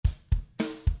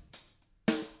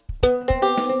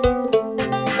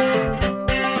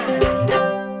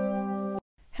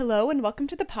Hello and welcome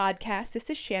to the podcast. This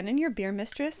is Shannon, your beer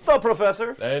mistress. The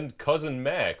Professor. And Cousin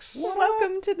Max.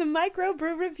 Welcome to the Micro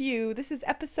Brew Review. This is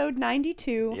episode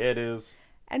 92. Yeah, it is.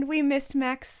 And we missed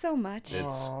Max so much.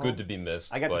 It's good to be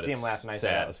missed. I got to see him last night, so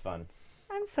that was fun.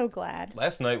 I'm so glad.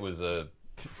 Last night was a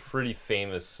pretty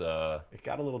famous... it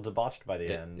got a little debauched by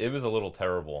the end. It was a little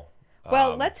terrible.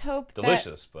 Well, let's hope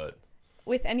delicious, but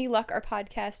with any luck, our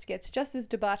podcast gets just as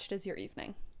debauched as your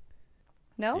evening.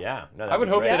 No? Yeah. No, I would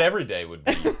hope that every day would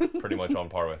be pretty much on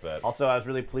par with that. Also, I was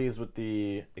really pleased with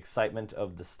the excitement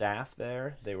of the staff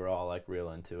there. They were all like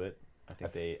real into it. I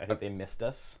think they missed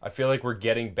us. I feel like we're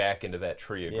getting back into that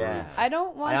tree of groove.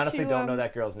 I honestly don't know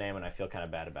that girl's name, and I feel kind of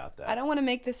bad about that. I don't want to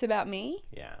make this about me.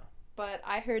 Yeah. But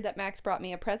I heard that Max brought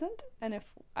me a present, and if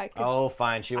I could... Oh,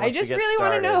 fine. She wants to get started. I just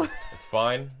really want to know. It's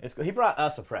fine. He brought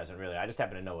us a present, really. I just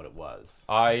happen to know what it was.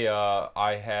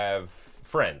 I have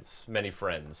many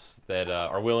friends, that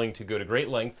are willing to go to great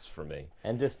lengths for me.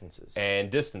 And distances. And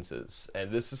this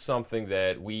is something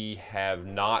that we have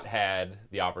not had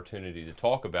the opportunity to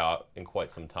talk about in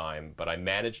quite some time, but I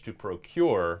managed to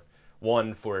procure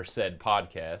one for said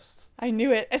podcast. I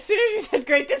knew it. As soon as you said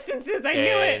great distances, I knew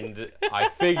it. And I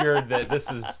figured that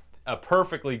this is a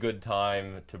perfectly good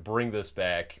time to bring this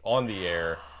back on the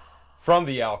air from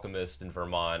the Alchemist in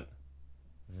Vermont,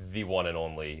 the one and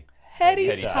only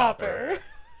Heady Topper.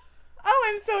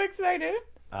 Oh, I'm so excited.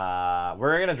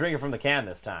 We're going to drink it from the can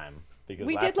this time. Because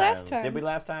we did last time. Did we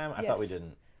last time? I thought we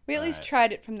didn't. We at least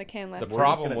tried it from the can last time. The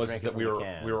problem was that we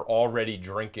were already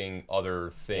drinking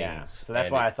other things. Yeah, so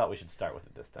that's why I thought we should start with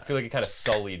it this time. I feel like it kind of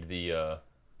sullied the...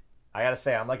 I gotta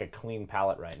say, I'm like a clean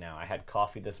palate right now. I had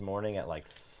coffee this morning at like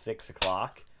 6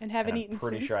 o'clock. And haven't eaten I'm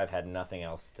pretty since? sure I've had nothing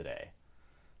else today.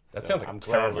 That sounds like a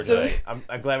terrible day.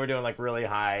 I'm glad we're doing like really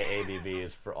high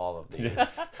ABVs for all of these.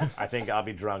 I think I'll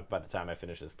be drunk by the time I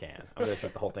finish this can. I'm gonna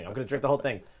drink the whole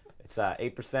thing. It's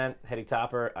 8% Heady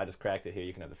Topper. I just cracked it here.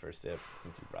 You can have the first sip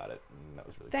since you brought it. And that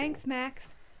was really Thanks, cool. Max.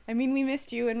 I mean, we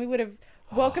missed you, and we would have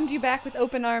welcomed you back with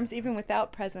open arms even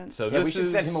without presents. So we should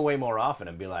send him away more often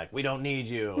and be like, we don't need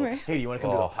you. Right. Hey, do you want to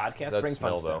come to a podcast? Bring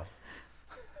fun stuff.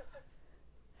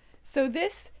 So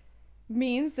this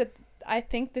means that I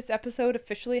think this episode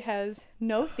officially has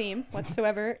no theme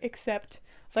whatsoever except...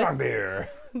 Strong beer.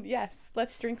 Yes,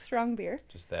 let's drink strong beer.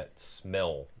 Just that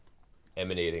smell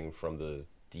emanating from the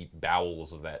deep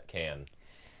bowels of that can.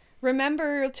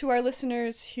 Remember, to our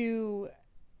listeners who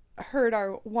heard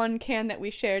our one can that we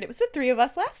shared, it was the three of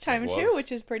us last time too,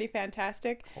 which is pretty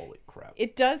fantastic. Holy crap.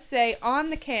 It does say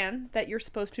on the can that you're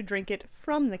supposed to drink it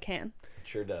from the can. It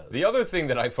sure does. The other thing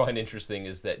that I find interesting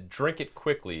is that drink it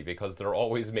quickly, because they're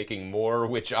always making more,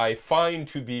 which I find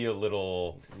to be a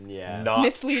little not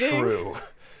misleading. True.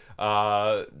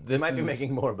 They might be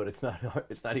making more, but it's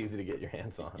not easy to get your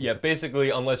hands on. Yeah, basically,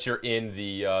 unless you're in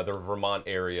the Vermont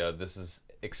area, this is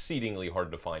exceedingly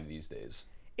hard to find these days.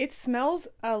 It smells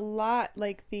a lot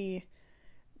like the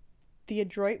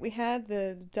Adroit we had,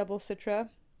 the double Citra.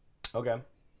 Okay.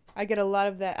 I get a lot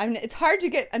of that. I mean, it's hard to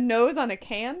get a nose on a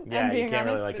can. Yeah, you can't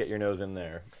really get your nose in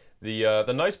there.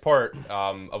 The nice part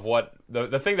of what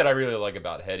the thing that I really like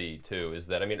about Heady too is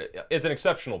that, I mean, it's an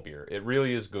exceptional beer. It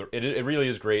really is good. It really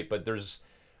is great. But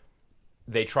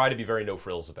they try to be very no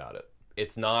frills about it.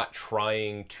 It's not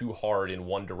trying too hard in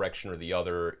one direction or the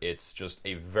other. It's just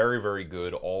a very, very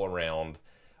good all around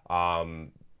hop.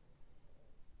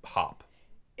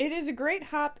 It is a great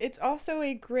hop. It's also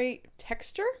a great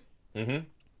texture. Mm-hmm.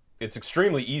 It's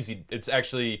extremely easy. It's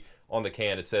actually on the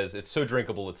can. It says it's so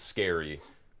drinkable it's scary,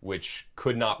 which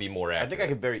could not be more accurate. I think I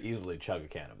could very easily chug a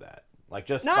can of that. Like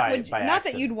just not by not accident.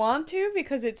 that you'd want to,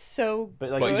 because it's so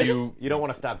but like good. You don't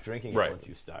want to stop drinking it once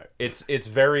you start. It's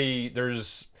very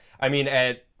I mean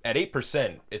at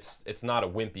 8% it's not a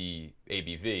wimpy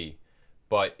ABV,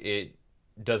 but it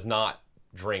does not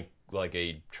drink like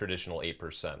a traditional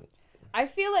 8%. I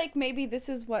feel like maybe this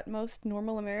is what most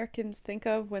normal Americans think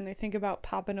of when they think about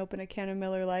popping open a can of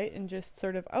Miller Lite and just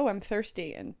sort of, oh, I'm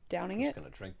thirsty, and downing it. I'm just going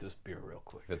to drink this beer real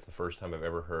quick. That's the first time I've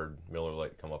ever heard Miller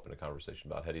Lite come up in a conversation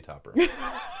about Heady Topper.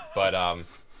 But I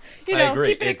agree.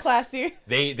 Keeping it classy.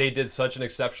 They did such an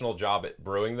exceptional job at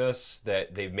brewing this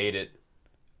that they've made it,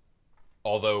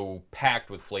 although packed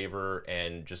with flavor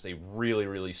and just a really,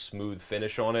 really smooth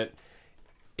finish on it,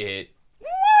 it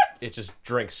just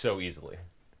drinks so easily.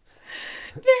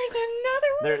 There's another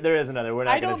one. There is another. We're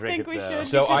not going to drink it, I don't think we should.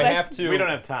 So I have to... We don't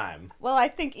have time. Well, I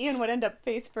think Ian would end up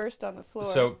face first on the floor.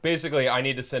 So basically, I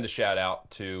need to send a shout out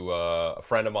to a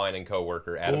friend of mine and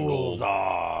coworker, Adam Gould,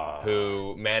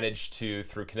 who managed to,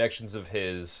 through connections of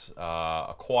his,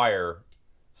 acquire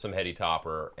some Heady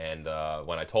Topper. And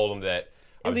when I told him that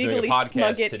I was doing a illegally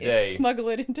podcast today. smuggle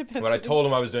it into Pennsylvania. When I told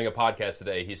him I was doing a podcast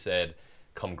today, he said,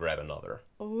 "Come grab another."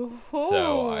 Oh.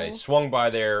 So I swung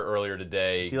by there earlier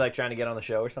today. Is he like trying to get on the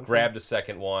show or something? Grabbed a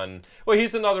second one. Well,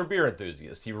 he's another beer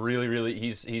enthusiast. He really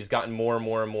he's gotten more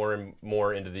and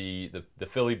more into the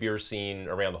Philly beer scene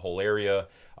around the whole area.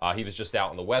 He was just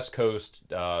out on the West Coast,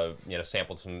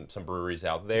 sampled some breweries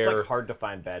out there. It's like hard to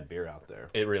find bad beer out there.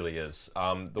 It really is.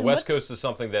 The West Coast is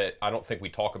something that I don't think we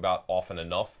talk about often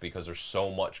enough because there's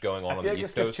so much going on the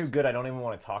East Coast. It's just too good. I don't even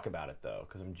want to talk about it though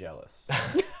because I'm jealous.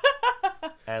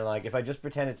 And like if I just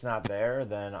pretend it's not there,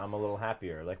 then I'm a little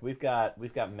happier. Like we've got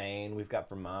Maine, we've got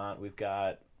Vermont, we've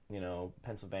got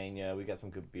Pennsylvania, we've got some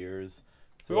good beers.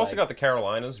 So we've also got the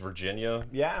Carolinas, Virginia.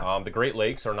 Yeah. The Great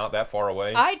Lakes are not that far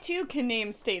away. I too can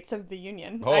name states of the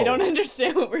Union. Oh. I don't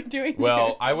understand what we're doing Well,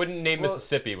 here. I wouldn't name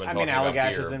Mississippi when talking about beer.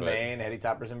 Allagash is in Maine, Heady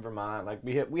Topper's in Vermont. Like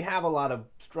we have a lot of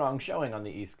strong showing on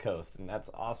the East Coast, and that's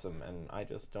awesome. And I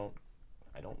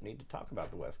don't need to talk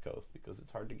about the West Coast because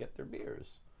it's hard to get their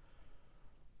beers.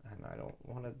 And I don't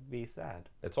want to be sad.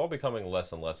 It's all becoming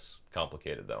less and less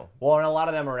complicated, though. Well, and a lot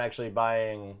of them are actually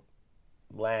buying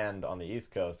land on the East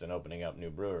Coast and opening up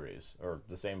new breweries, or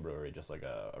the same brewery, just like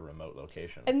a remote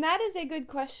location. And that is a good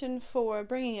question for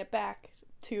bringing it back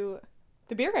to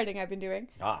the beer writing I've been doing.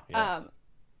 Ah, yes.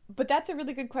 But that's a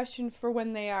really good question for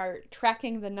when they are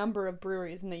tracking the number of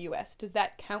breweries in the U.S. Does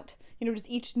that count? Does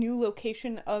each new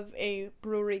location of a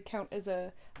brewery count as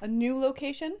a new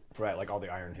location? Right, like all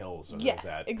the Iron Hills. Yes,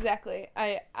 exactly.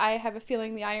 I have a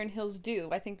feeling the Iron Hills do.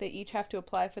 I think they each have to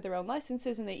apply for their own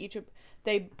licenses, and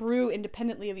they brew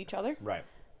independently of each other. Right.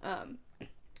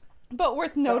 But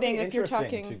worth noting if you're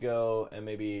talking... Interesting to go and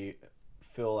maybe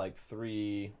fill like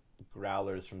 3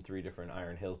 growlers from 3 different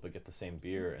Iron Hills, but get the same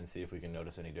beer and see if we can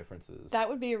notice any differences. That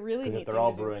would be a really neat thing. Because if they're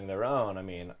all brewing their own, I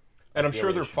mean... And I'm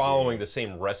sure they're following the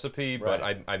same recipe, but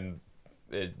right.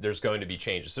 There's going to be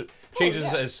changes. Changes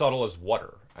as subtle as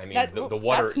water. I mean, the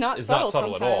water is not subtle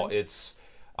subtle at all. It's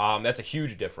that's a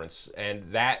huge difference, and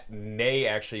that may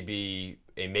actually be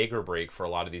a make or break for a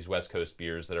lot of these West Coast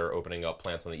beers that are opening up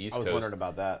plants on the East Coast. I was wondering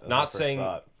about that.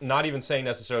 Not even saying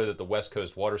necessarily that the West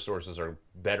Coast water sources are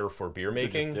better for beer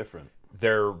making. They're just different.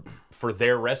 They're for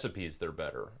their recipes, they're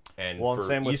better, and for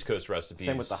same East Coast recipes.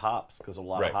 Same with the hops, because a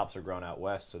lot right. of hops are grown out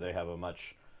west, so they have a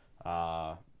much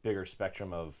bigger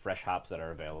spectrum of fresh hops that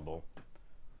are available.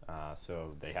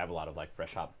 So they have a lot of like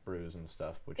fresh hop brews and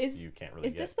stuff, which you can't really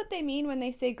get. Is this what they mean when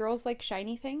they say girls like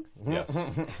shiny things? Yes.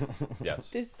 Yes.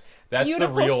 This that's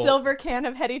beautiful the real silver can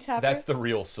of Heady Topper. That's the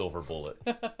real silver bullet.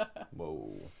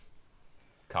 Whoa.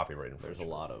 Copyright infringement. There's a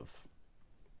lot of.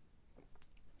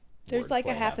 There's like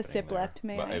a half a happening sip there. left,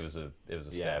 man. But it was a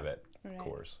stab at Right.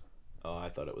 course. Oh, I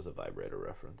thought it was a vibrator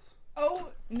reference. Oh,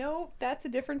 no, that's a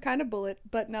different kind of bullet.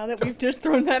 But now that we've just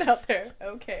thrown that out there,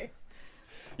 okay.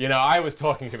 I was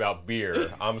talking about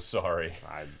beer. I'm sorry.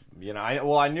 I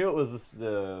knew it was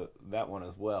that one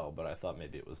as well, but I thought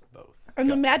maybe it was both. And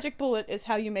the magic bullet is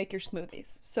how you make your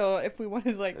smoothies. So if we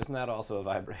wanted Isn't that also a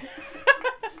vibrator?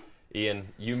 Ian,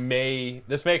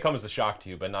 this may come as a shock to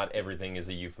you, but not everything is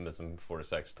a euphemism for a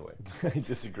sex toy. I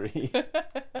disagree.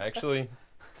 Actually,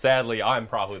 sadly, I'm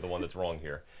probably the one that's wrong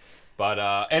here.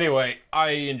 But anyway,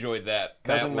 I enjoyed that.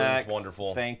 Cousin that Max, was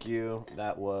wonderful. Thank you.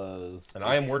 That was. And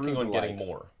I am working on getting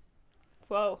more.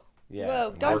 Whoa. Yeah.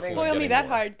 Whoa, don't working on spoil me getting that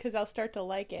more. hard, because I'll start to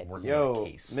like it. Working on a Yo,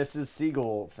 case. Mrs.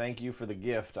 Siegel, thank you for the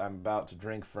gift I'm about to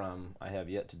drink from. I have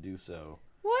yet to do so.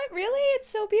 What? Really? It's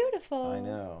so beautiful. I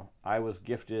know. I was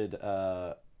gifted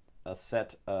a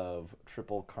set of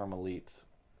triple Carmelite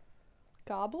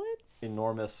Goblets?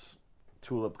 enormous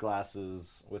tulip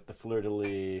glasses with the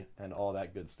fleur-de-lis and all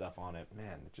that good stuff on it.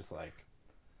 Man, it's just like...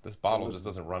 This bottle just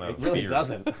doesn't run out It of really beer.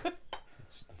 doesn't.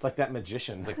 It's like that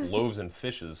magician. Like loaves and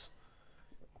fishes.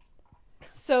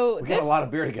 So We got a lot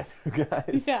of beer together,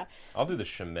 guys. Yeah. I'll do the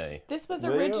Chimay. This was Will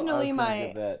you? I was originally gonna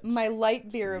give that my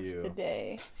light beer of you. the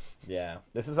day. Yeah.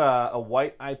 This is a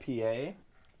white IPA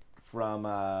from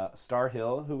Starr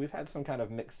Hill, who we've had some kind of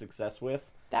mixed success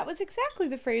with. That was exactly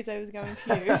the phrase I was going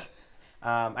to use.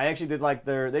 I actually did like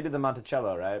they did the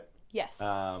Monticello, right? Yes.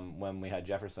 When we had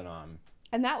Jefferson on.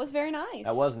 And that was very nice.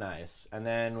 That was nice. And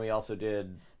then we also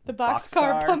did the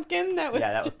boxcar pumpkin. That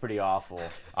was pretty awful.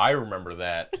 I remember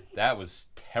that. That was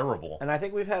terrible. And I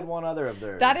think we've had one other of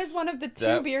theirs. That is one of the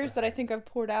two beers that I think I've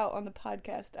poured out on the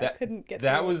podcast. I couldn't get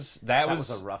that through. That was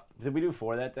a rough. Did we do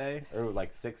 4 that day, or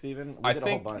like 6 even? I did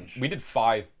think a whole bunch. we did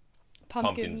 5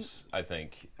 pumpkin. pumpkins. I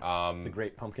think. It's a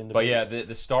great pumpkin. But yeah,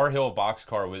 the Starr Hill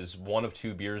Boxcar was one of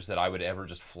 2 beers that I would ever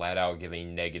just flat out give a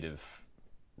negative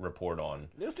report on.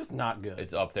 It was just not good.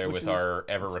 It's up there with our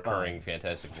ever recurring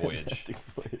Fantastic Voyage. Fantastic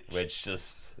Voyage. Which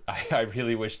just I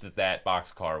really wish that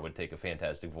boxcar would take a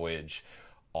fantastic voyage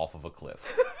off of a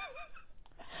cliff.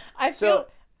 I feel.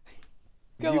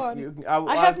 Go on.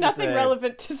 I have nothing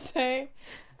relevant to say.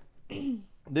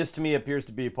 This to me appears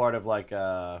to be part of like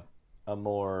a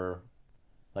more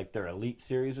like their elite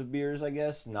series of beers, I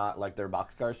guess, not like their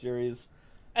boxcar series.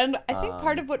 And I think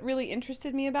part of what really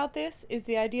interested me about this is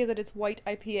the idea that it's white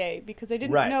IPA, because I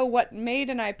didn't know what made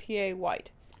an IPA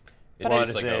white.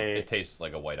 It tastes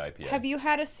like a white IPA. Have you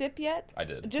had a sip yet? I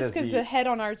did. Just because the head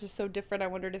on ours is so different, I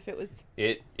wondered if it was...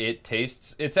 It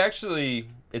tastes... It's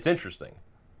interesting.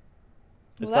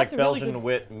 Well, it's like Belgian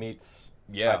wit meets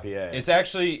IPA.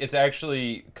 It's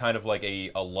actually kind of like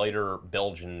a lighter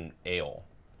Belgian ale.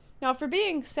 Now, for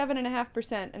being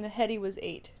 7.5%, and the Heady was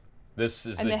 8. This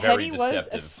is and the very Heady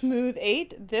deceptive. was a smooth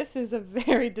 8. This is a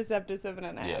very deceptive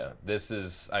 7.5. Yeah, this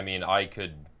is... I mean, I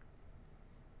could...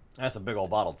 That's a big old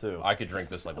bottle, too. I could drink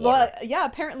this like water. Well, yeah,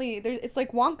 apparently, it's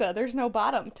like Wonka. There's no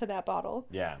bottom to that bottle.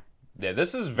 Yeah. Yeah,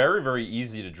 this is very, very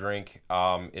easy to drink.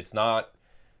 It's not...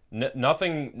 None of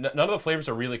the flavors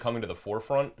are really coming to the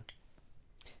forefront.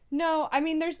 No, I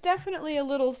mean, there's definitely a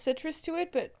little citrus to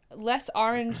it, but less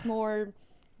orange, more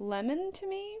lemon to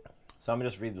me. So I'm going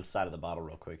to just read the side of the bottle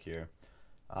real quick here.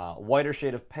 Whiter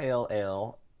shade of pale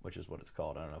ale, which is what it's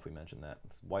called. I don't know if we mentioned that.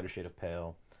 It's whiter shade of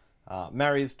pale.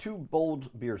 Marries two bold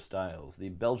beer styles, the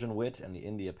Belgian wit and the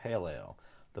India pale ale.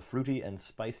 The fruity and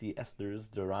spicy esters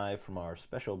derive from our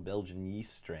special Belgian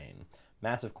yeast strain.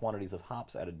 Massive quantities of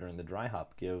hops added during the dry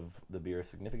hop give the beer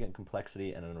significant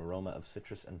complexity and an aroma of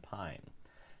citrus and pine.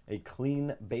 A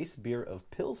clean base beer of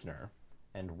Pilsner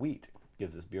and wheat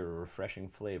gives this beer a refreshing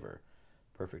flavor,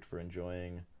 perfect for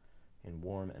enjoying in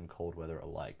warm and cold weather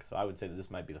alike. So I would say that this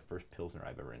might be the first Pilsner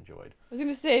I've ever enjoyed. I was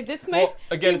going to say, this might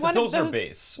again, be it's one a Pilsner of those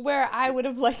base. where I would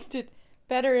have liked it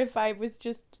better if I was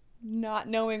just not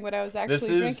knowing what I was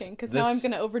actually drinking, because now I'm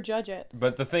going to overjudge it.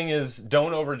 But the thing is,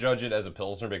 don't overjudge it as a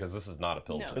Pilsner, because this is not a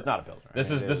Pilsner. No. It's not a Pilsner.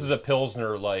 This is a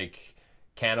Pilsner like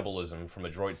cannibalism from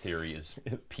Adroit Theory is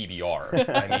PBR.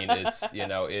 I mean, it's,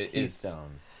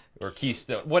 Keystone. Or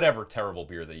Keystone, whatever terrible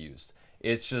beer they used.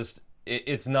 It's just,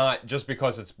 it's not, just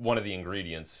because it's one of the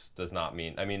ingredients does not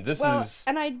mean, I mean, this is...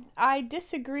 And I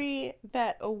disagree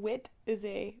that a wit is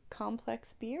a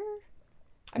complex beer.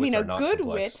 I mean, a good complex.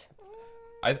 wit...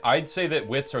 I'd say that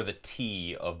wits are the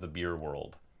tea of the beer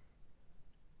world.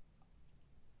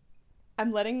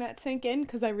 I'm letting that sink in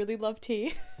because I really love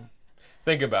tea.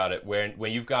 Think about it.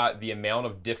 When you've got the amount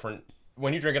of different...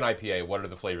 When you drink an IPA, what are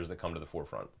the flavors that come to the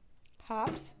forefront?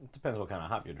 Hops? It depends what kind of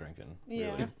hop you're drinking.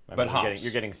 Yeah. Really. But hops.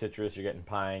 You're getting citrus, you're getting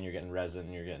pine, you're getting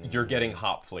resin, You're getting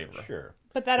hop flavor. Sure.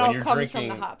 But that all comes from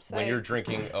the hops. When you're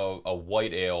drinking a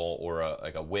white ale or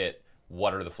a wit,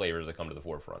 what are the flavors that come to the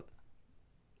forefront?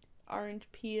 Orange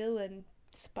peel and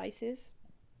spices.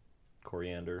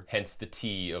 Coriander. Hence the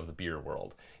tea of the beer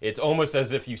world. It's almost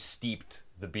as if you steeped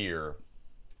the beer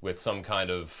with some kind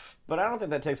of... But I don't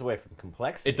think that takes away from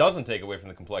complexity. It doesn't take away from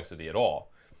the complexity at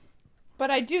all.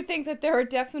 But I do think that there are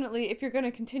definitely, if you're going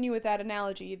to continue with that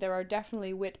analogy, there are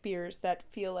definitely wit beers that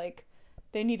feel like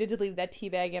they needed to leave that tea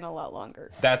bag in a lot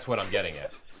longer. That's what I'm getting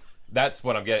at. That's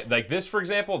what I'm getting. Like this, for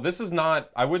example, this is not...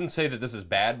 I wouldn't say that this is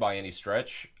bad by any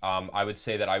stretch. I would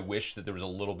say that I wish that there was a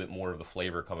little bit more of the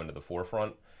flavor coming to the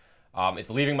forefront.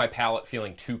 It's leaving my palate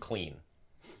feeling too clean.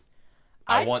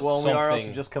 I want something... we are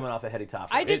also just coming off a Heady top.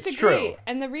 I disagree. It's true.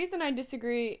 And the reason I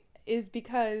disagree is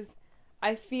because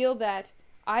I feel that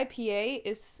IPA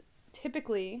is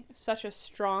typically such a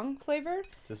strong flavor.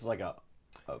 So this is like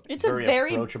it's a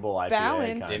very approachable IPA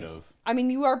balanced, kind of. I mean,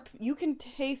 you can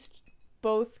taste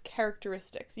both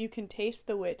characteristics. You can taste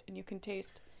the wit and you can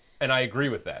taste... And I agree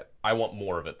with that. I want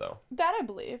more of it, though. That I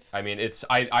believe. I mean,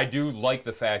 I do like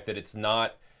the fact that it's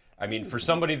not... I mean, for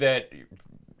somebody that,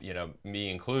 me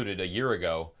included, a year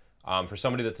ago, for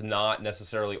somebody that's not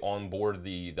necessarily on board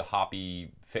the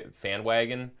hoppy fan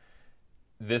wagon,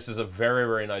 this is a very,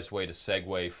 very nice way to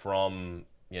segue from,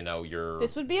 your...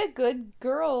 This would be a good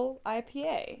girl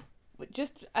IPA.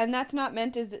 And that's not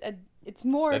meant as it's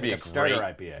more... That'd be a starter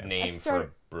great IPA. name for a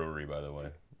brewery, by the way.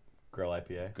 Girl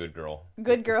IPA. Good girl.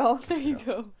 Good girl. There you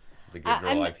go. The Good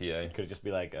Girl IPA. Could it just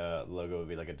be like the logo would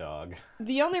be like a dog?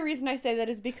 The only reason I say that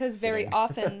is because very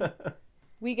often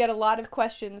we get a lot of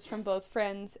questions from both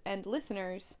friends and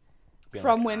listeners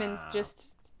from women's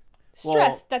just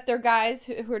stressed that they're guys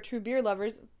who are true beer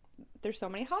lovers. There's so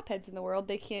many hopheads in the world,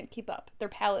 they can't keep up. Their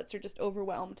palates are just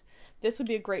overwhelmed. This would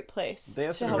be a great place to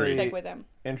help segue them.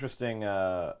 Interesting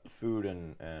food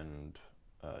and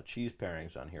cheese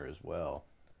pairings on here as well.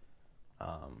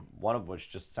 One of which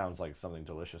just sounds like something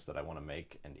delicious that I want to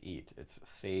make and eat. It's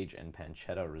sage and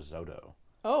pancetta risotto.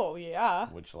 Oh, yeah.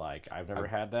 Which, like, I've never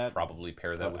had that. Probably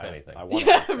pair that with anything. I want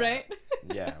Yeah, right?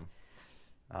 Yeah.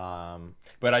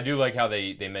 But I do like how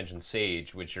they mention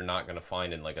sage, which you're not going to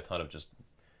find in like a ton of just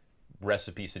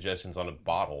recipe suggestions on a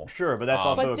bottle. Sure, but that's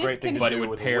also But a great thing to But do it would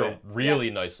with pair wit. really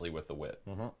nicely with the wit.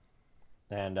 Mm-hmm.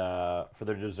 And for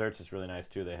their desserts, it's really nice,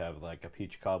 too. They have, like, a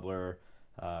peach cobbler,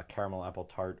 caramel apple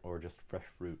tart, or just fresh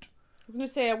fruit. I was going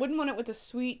to say, I wouldn't want it with a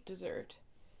sweet dessert.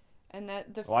 And that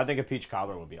Well, I think a peach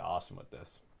cobbler would be awesome with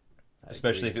this.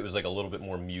 Especially if it was like a little bit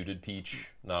more muted peach,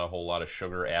 not a whole lot of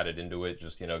sugar added into it.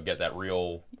 Just get that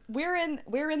real. We're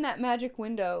in that magic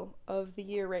window of the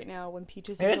year right now when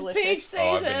peaches are It's delicious. peach season!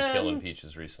 Oh, I've been killing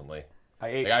peaches recently. I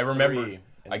ate I remember 3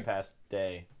 in the past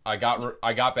day. I got back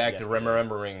to Yesterday.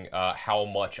 remembering how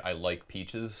much I like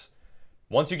peaches.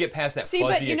 Once you get past that See,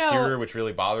 but, fuzzy exterior, which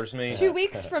really bothers me. 2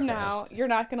 weeks from now, you're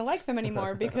not going to like them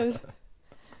anymore because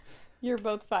you're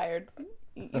both fired.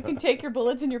 You can take your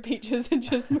bullets and your peaches and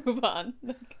just move on.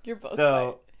 You're both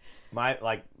fired.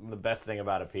 So, the best thing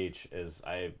about a peach is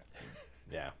I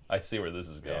see where this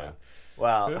is going. Yeah.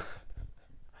 Well,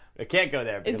 I can't go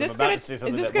there because this I'm about gonna- to say is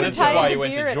something this that gonna This is tie why into you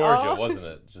went beer to at Georgia, all? wasn't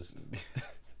it? Just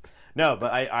No,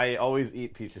 but I always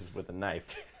eat peaches with a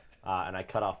knife, and I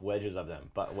cut off wedges of them.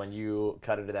 But when you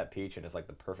cut into that peach and it's like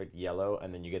the perfect yellow,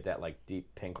 and then you get that like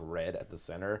deep pink red at the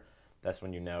center, that's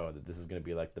when you know that this is going to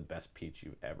be like the best peach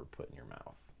you've ever put in your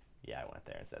mouth. Yeah, I went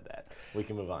there and said that. We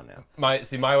can move on now.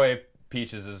 my way of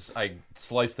peaches is I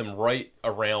slice them right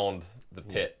around the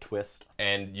pit, Twist.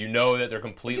 and you know that they're Do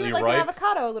completely it like ripe an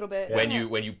avocado a little bit. when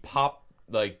Yeah. you pop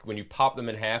them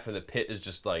in half, and the pit is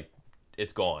just like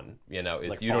it's gone. It's,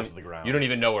 Falls to the ground. you don't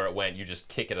even know where it went. You just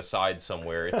kick it aside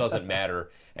somewhere. It doesn't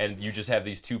matter, and you just have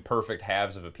these two perfect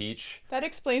halves of a peach. That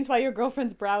explains why your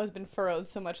girlfriend's brow has been furrowed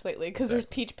so much lately, because there's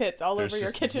peach pits all over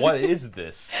your kitchen. What is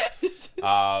this?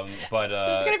 But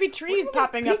There's going to be trees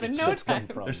popping up in no Peaches come time.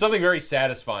 from? there's something very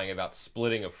satisfying about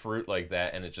splitting a fruit like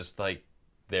that, and it's just like,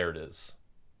 there it is.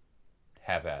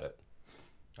 Have at it.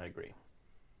 I agree.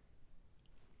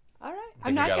 All right. think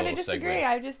I'm we not got a going to little disagree.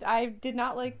 segue. I did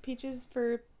not like peaches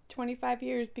for 25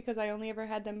 years because I only ever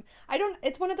had them.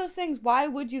 It's one of those things. Why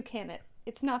would you can it?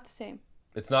 It's not the same.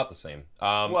 It's not the same.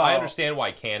 Well- I understand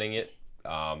why canning it,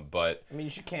 but I mean,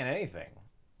 you should can anything.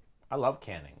 I love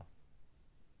canning.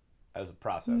 As a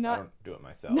process, Not- I don't do it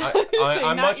myself.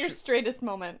 I'm not much, your straightest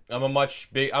moment. I'm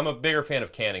a bigger fan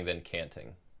of canning than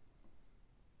canting.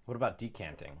 What about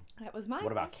decanting? That was mine.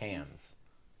 What about cans?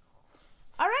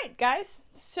 All right, guys.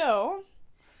 So,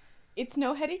 it's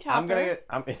no Heady Topper.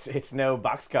 It's no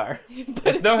boxcar. but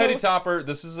It's no Heady Topper.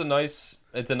 This is a nice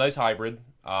hybrid.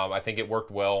 I think it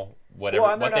worked well. What they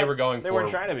were going for. They weren't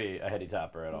trying to be a Heady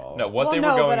Topper at all. No, what Well, they were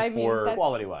no, going but I mean, for. that's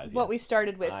quality-wise, what yeah. we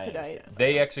started with I tonight. understand.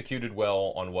 They executed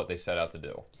well on what they set out to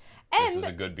do. And This is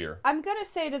a good beer. I'm going to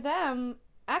say to them,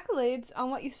 accolades on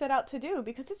what you set out to do,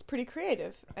 because it's pretty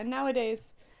creative. And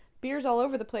nowadays, beer's all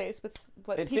over the place with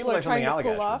what It seems people are like something trying to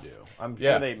Allagash pull off. would do. I'm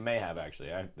Yeah. sure they may have actually.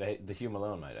 The Hugh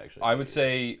Malone might actually. I would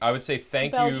say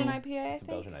thank Belgian you. IPA, I It's a think.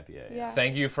 Belgian IPA. Yeah.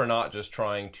 Thank you for not just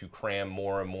trying to cram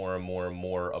more and more and more and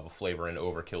more of a flavor and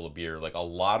overkill a beer like a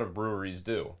lot of breweries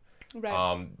do.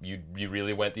 Right. You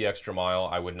really went the extra mile.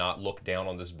 I would not look down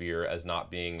on this beer as not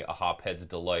being a hophead's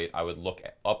delight. I would look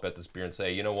up at this beer and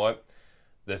say, you know what,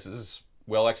 this is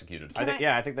well executed.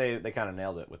 I think they kind of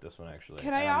nailed it with this one actually.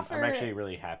 Can I And offer- I'm actually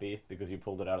really happy because you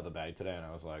pulled it out of the bag today, and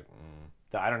I was like,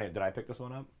 I don't know. Did I pick this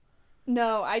one up?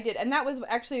 No, I did. And that was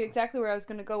actually exactly where I was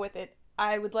going to go with it.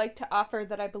 I would like to offer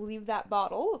that I believe that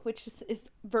bottle, which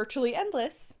is virtually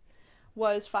endless,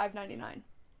 was $5.99.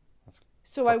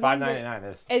 So I For wonder,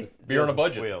 $5.99. it's beer on a deals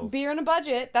budget. squeals. beer on a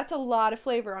budget, that's a lot of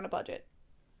flavor on a budget.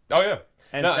 Oh yeah,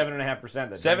 And No,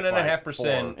 7.5%.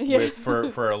 7.5% Yeah. with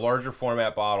for a larger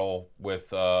format bottle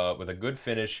with a good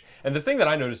finish. And the thing that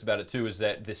I noticed about it too is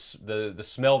that the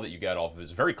smell that you get off of it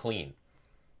is very clean.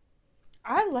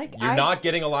 You're not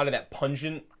getting a lot of that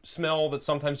pungent smell that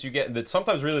sometimes you get, that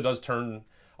sometimes really does turn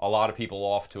a lot of people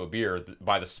off to a beer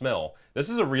by the smell. This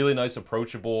is a really nice,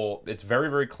 approachable, it's very,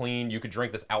 very clean. You could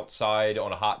drink this outside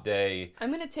on a hot day.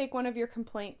 I'm going to take one of your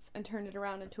complaints and turn it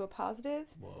around into a positive.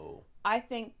 Whoa. I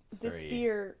think this very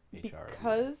beer, HR of you.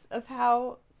 because of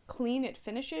how clean it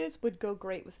finishes, would go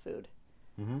great with food.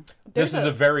 Mm-hmm. This is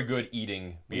a very good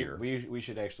eating beer. We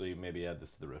should actually maybe add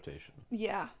this to the rotation,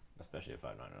 Yeah. especially if $5.99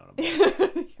 on a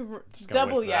bottle.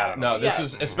 Double whisper that yeah. out. No, this Yeah.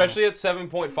 is, especially at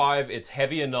 7.5, it's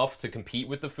heavy enough to compete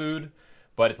with the food,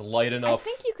 but it's light I enough.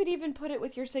 think you could even put it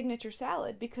with your signature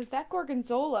salad, because that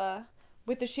gorgonzola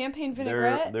with the champagne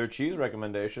vinaigrette. Their cheese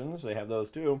recommendations, they have those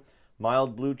too.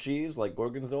 Mild blue cheese like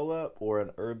gorgonzola or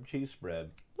an herb cheese spread.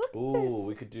 Look this.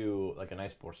 we could do like a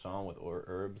nice boisson with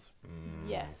herbs.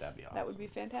 Yes, that'd be awesome. that would be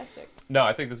fantastic. No,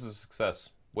 I think this is a success.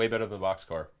 Way better than the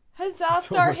boxcar. Huzzah,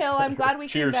 Starr Hill! I'm glad we came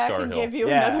Cheers, back Starr and Hill. gave you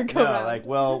another go round. like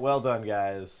well done,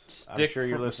 guys. I'm sure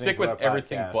you're listening Stick to with our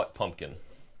everything podcast. but pumpkin.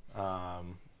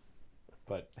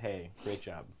 But hey, great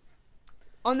job.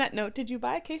 On that note, did you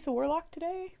buy a case of Warlock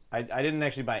today? I didn't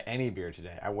actually buy any beer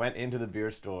today. I went into the beer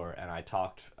store and I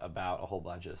talked about a whole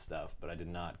bunch of stuff, but I did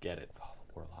not get it. Oh,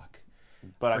 the Warlock.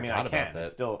 But I mean, I Forgot can.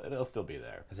 about that. It'll still be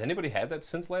there. Has anybody had that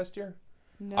since last year?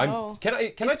 No. Can I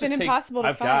It's just been take impossible to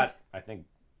I've find. got. I think.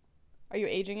 Are you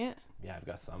aging it? Yeah, I've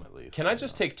got some at least. Can I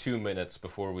just take 2 minutes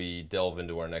before we delve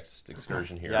into our next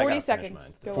excursion here? Yeah, I 40 gotta finish seconds.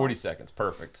 mine. Go 40 on. seconds.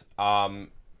 Perfect.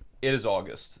 It is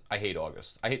August. I hate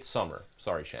August. I hate summer.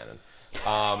 Sorry, Shannon.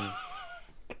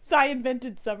 So I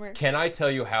invented summer. Can I tell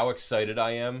you how excited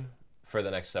I am for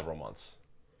the next several months?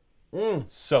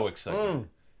 So excited.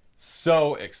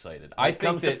 So excited. I think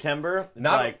come that September, it's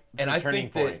not, like it's and a I turning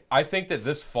think point. that I think that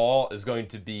this fall is going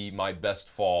to be my best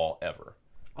fall ever.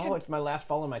 Oh, it's my last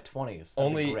fall in my 20s. That'd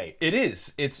Only be great. it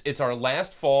is. It's our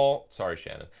last fall. Sorry,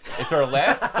 Shannon. It's our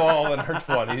last fall in our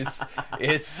 20s.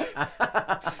 It's. Did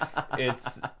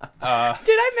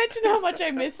I mention how much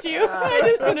I missed you? I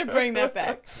just want to bring that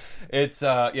back. It's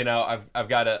I've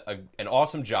got an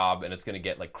awesome job, and it's going to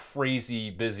get like crazy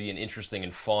busy and interesting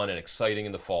and fun and exciting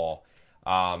in the fall.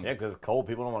 Yeah, because it's cold.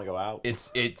 People don't want to go out.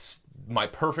 It's my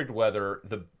perfect weather.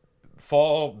 The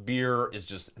fall beer is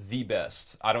just the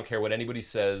best. I don't care what anybody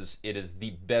says. It is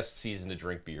the best season to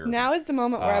drink beer. Now is the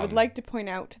moment where I would like to point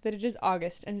out that it is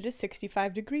August and it is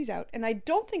 65 degrees out, and I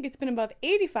don't think it's been above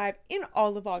 85 in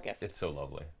all of August. It's so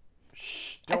lovely.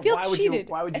 I feel why cheated.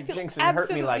 Why would you I feel jinx and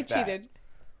hurt me like absolutely cheated.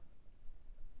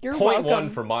 You're Point welcome. one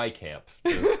for my camp.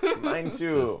 Just- that? Mine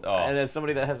too. Just, oh. And as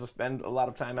somebody that has to spend a lot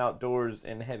of time outdoors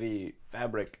in heavy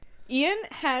fabric. Ian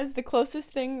has the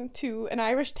closest thing to an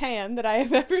Irish tan that I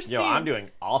have ever seen. Yo, I'm doing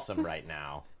awesome right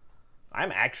now.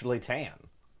 I'm actually tan.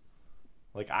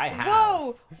 Like I have.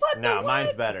 Whoa! What the No, what?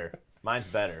 mine's better. Mine's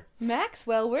better.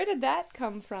 Maxwell, where did that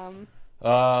come from?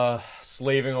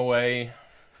 Slaving away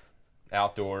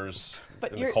outdoors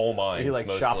But in you're- the coal mines You're like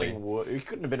mostly. chopping wood. You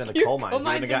couldn't have been in the Your coal mines. coal You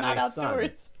mines wouldn't are have not gotten any sun.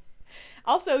 outdoors.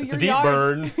 Also, It's your a deep yard,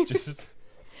 burn. Just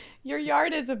your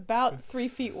yard is about 3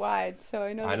 feet wide, so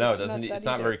I know. I that know. it's not that It's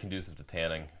not either. very conducive to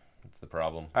tanning. That's the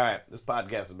problem. All right, this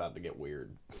podcast is about to get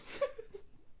weird.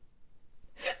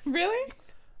 Really?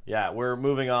 Yeah, we're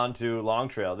moving on to Long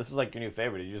Trail. This is like your new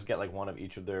favorite. You just get like one of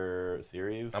each of their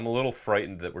series. I'm a little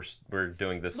frightened that we're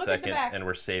doing this Look at the second back. and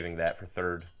we're saving that for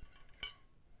third.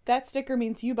 That sticker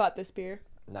means you bought this beer.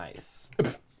 Nice.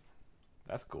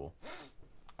 That's cool.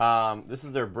 This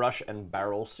is their Brush and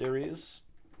Barrel series,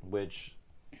 which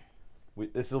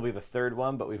this will be the third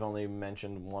one, but we've only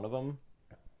mentioned one of them,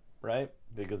 right?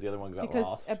 Because the other one got Because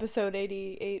lost. episode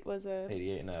 88 was a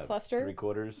 88 and a cluster?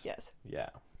 3/4. Yes. Yeah.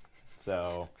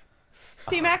 So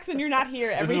See, Max, when you're not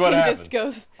here, is everything what just happens.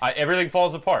 goes. Everything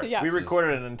falls apart. Yeah. we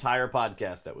recorded an entire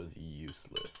podcast that was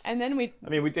useless. And then we. I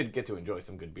mean, we did get to enjoy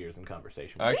some good beers and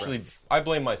conversation. with Actually, friends. I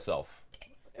blame myself.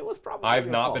 It was probably I've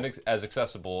your not fault. been as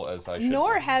accessible as I should.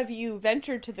 Nor be. have you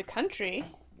ventured to the country.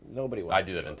 Nobody wants I to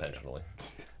do that go there. intentionally.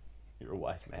 You're a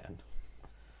wise man.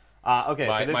 Okay,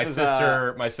 My, so this my is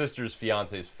sister, my sister's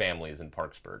fiance's family is in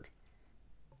Parksburg.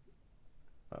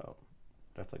 Oh,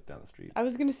 that's like down the street. I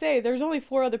was gonna say there's only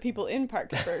 4 other people in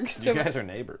Parksburg. So You guys are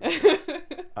neighbors.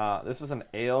 This is an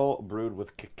ale brewed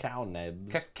with cacao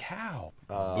nibs. Cacao,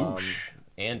 boosh,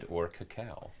 and or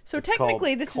cacao. So It's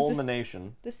technically, called this is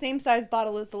Culmination. the same size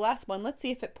bottle as the last one. Let's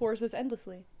see if it pours as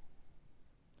endlessly.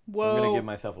 Whoa! I'm gonna give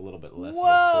myself a little bit less of a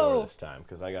Whoa. pour this time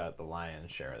because I got the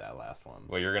lion's share of that last one.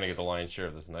 Well, you're gonna get the lion's share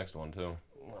of this next one too.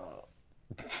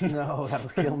 No, that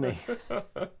would kill me.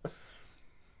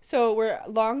 So we're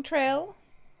Long Trail,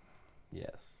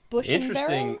 Yes. Bush and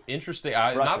Barrel. Interesting.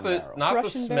 Brush Not and the barrel. not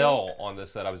Brush the and smell on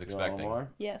this that I was You want one expecting. more?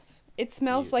 Yes, it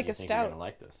smells like You a think You're stout. gonna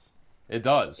like this. It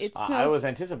does. It I smells. was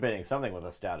anticipating something with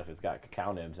a stout if it's got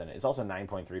cacao nibs in it. It's also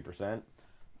 9.3%.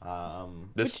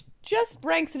 this Just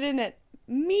ranks it in at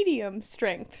medium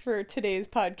strength for today's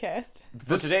podcast.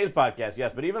 For today's podcast,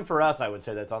 yes, but even for us, I would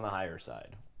say that's on the higher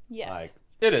side. Yes. Like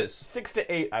it is. 6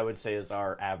 to 8, I would say, is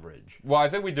our average. Well, I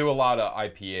think we do a lot of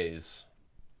IPAs,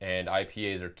 and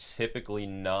IPAs are typically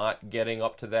not getting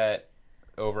up to that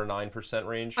over 9%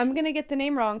 range. I'm gonna get the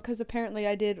name wrong because apparently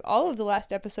I did all of the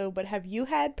last episode. But have you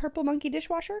had Purple Monkey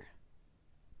dishwasher?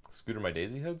 Scooter my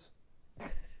daisy heads.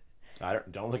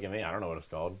 Don't look at me. I don't know what it's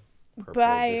called. Purple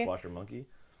By- dishwasher monkey.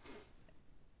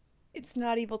 It's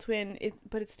not Evil Twin.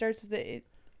 But it starts with the.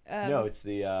 No, it's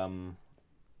the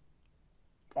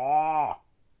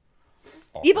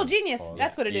Evil Genius.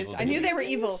 That's what it is. Evil I knew Genius. they were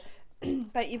evil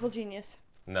by Evil Genius.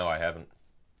 No, I haven't.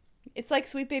 It's like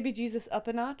Sweet Baby Jesus up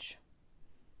a notch.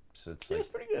 So it's Yeah, like it's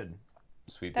pretty good.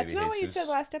 Sweet That's Baby not what you Jesus. said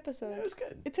last episode. It was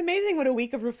good. It's amazing what a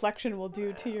week of reflection will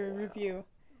do to your review.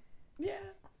 Yeah.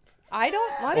 I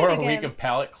don't want Or it a again. week of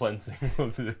palate cleansing.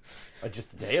 Or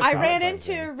just a day of I palate ran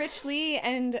cleansing. into Rich Lee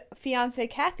and fiance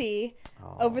Kathy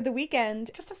over the weekend.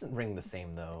 It just doesn't ring the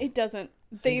same, though. It doesn't.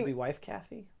 Soon to be wife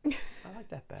Kathy. I like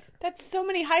that better. That's so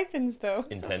many hyphens, though.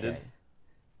 Intended. Okay.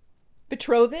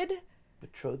 Betrothed?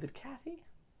 Betrothed Kathy?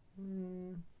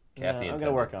 Kathy I'm intended.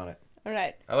 gonna work on it. All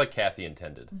right. I like Kathy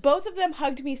intended. Both of them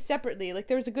hugged me separately. Like,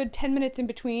 there was a good 10 minutes in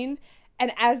between.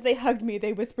 And as they hugged me,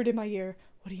 they whispered in my ear,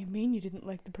 "What do you mean you didn't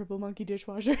like the Purple Monkey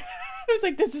dishwasher?" I was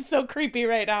like, this is so creepy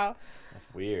right now. That's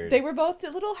weird. They were both a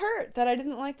little hurt that I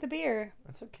didn't like the beer.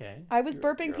 That's okay. I was You're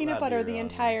burping peanut allowed butter your the own-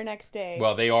 entire next day.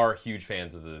 Well, they are huge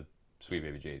fans of the Sweet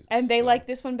Baby Jesus. And they so- like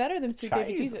this one better than Sweet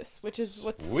Baby Jesus. Jesus, which is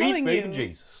what's Sweet telling Baby you.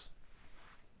 Jesus.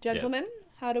 Gentlemen,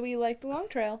 how do we like the Long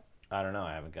Trail? I don't know.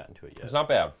 I haven't gotten to it yet. It's not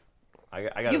bad. I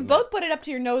got. You've both put it up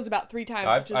to your nose about 3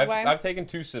 times, which is why I've taken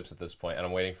 2 sips at this point, and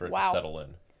I'm waiting for it Wow. to settle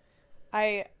in.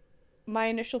 my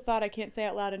initial thought I can't say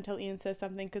out loud until Ian says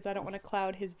something because I don't want to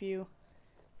cloud his view.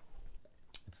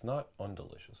 It's not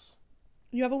undelicious.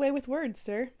 You have a way with words,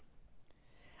 sir.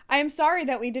 I am sorry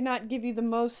that we did not give you the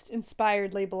most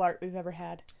inspired label art we've ever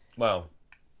had. Well,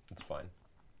 it's fine.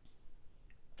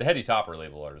 The Heady Topper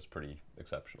label art is pretty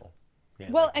exceptional.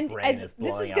 Yeah, Well, like and brain as- is this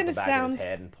blowing is out gonna the back sound- of his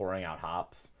head and pouring out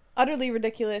hops. Utterly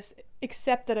ridiculous,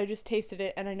 except that I just tasted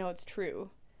it and I know it's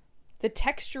true. The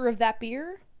texture of that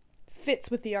beer fits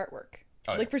with the artwork.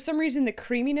 Oh, yeah. Like, for some reason, the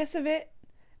creaminess of it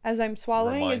as I'm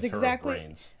swallowing Reminds is her of exactly...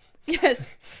 brains.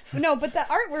 Yes. No, but the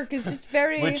artwork is just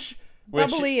very Which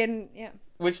bubbly and... yeah.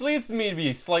 Which leads me to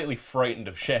be slightly frightened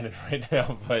of Shannon right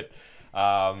now, but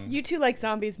You two like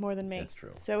zombies more than me. That's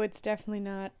true. So it's definitely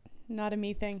not a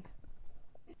me thing.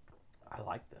 I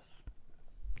like this.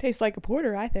 Tastes like a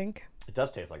porter, I think. It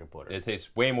does taste like a porter. it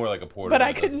tastes way more like a porter. But than I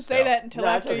it does a couldn't say stout. that until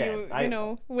No, it's after okay.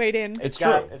 you weighed in. It's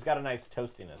got, true. It's got a nice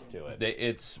toastiness to it.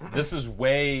 This is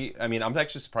way. I mean, I'm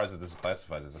actually surprised that this is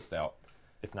classified as a stout.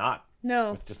 It's not.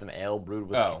 No. It's just an ale brewed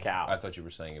with Oh, cacao. I thought you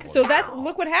were saying it was. So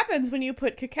look what happens when you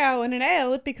put cacao in an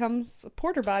ale. It becomes a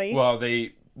porter body. Well,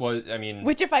 I mean,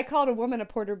 Which, if I called a woman a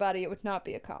porter body, it would not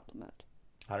be a compliment.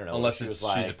 I don't know. unless she was she's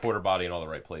like, a porter body in all the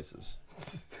right places.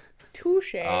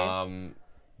 Touche.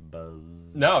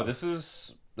 Buzz. No, this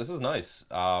is nice.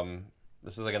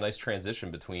 This is like a nice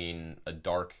transition between a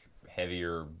dark,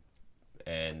 heavier,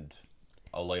 and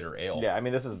a lighter ale. Yeah, I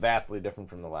mean, this is vastly different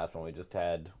from the last one we just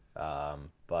had,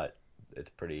 but it's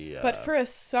pretty... But for a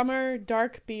summer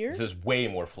dark beer, This is way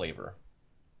more flavor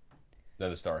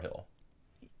than the Starr Hill.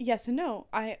 yes and no.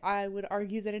 I would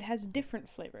argue that it has different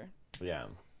flavor. Yeah.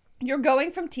 You're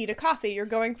going from tea to coffee. You're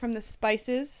going from the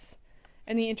spices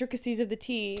and the intricacies of the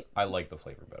tea. I like the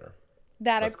flavor better.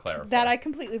 Let's clarify. That I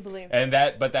completely believe.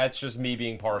 But that's just me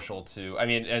being partial to. I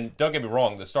mean, and don't get me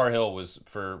wrong, the Starr Hill was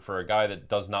for a guy that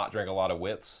does not drink a lot of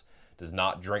wits, does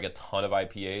not drink a ton of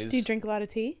IPAs. Do you drink a lot of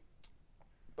tea?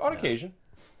 On occasion.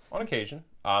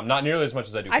 Not nearly as much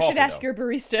as I do I coffee. should ask though. your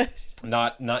barista.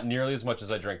 Not nearly as much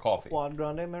as I drink coffee. Quad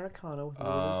Grande Americano with a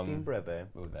little steamed breve.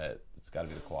 Ooh, it's got to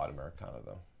be the Quad Americano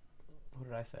though. What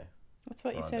did I say? That's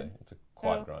what you Grande. said. It's a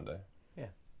Quad Oh. Grande. Yeah.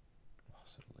 Oh,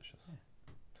 so delicious.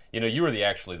 You know, you were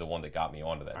actually the one that got me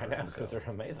onto that. I know, drink, because so they're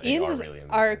amazing. Ian- Ian's are is really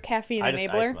amazing. our caffeine I just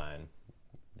enabler. iced mine.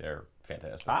 They're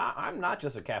fantastic. I'm not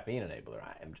just a caffeine enabler.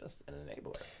 I am just an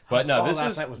enabler. But no, Oh, this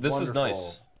last is night was this is wonderful.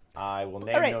 nice. I will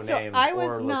name All right, no so names I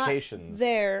was or not locations.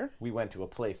 there. We went to a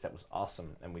place that was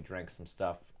awesome, and we drank some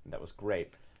stuff that was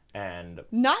great. And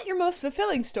Not your most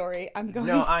fulfilling story. I'm going.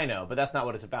 no, I know, but that's not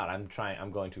what it's about.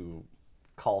 I'm going to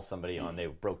call somebody on. They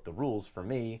broke the rules for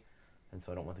me, and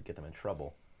so I don't want to get them in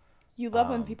trouble. You love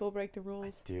when people break the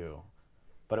rules. Do,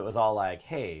 but it was all like,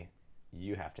 "Hey,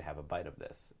 you have to have a bite of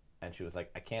this," and she was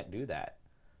like, "I can't do that,"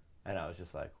 and I was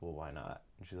just like, "Well, why not?"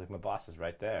 And she's like, "My boss is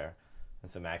right there." And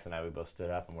so Max and I, we both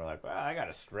stood up and we're like, well, I got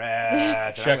to stretch.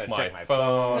 And Check I'm gonna check my my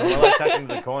phone. phone. And we're like tucked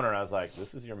into the corner. I was like,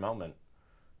 this is your moment.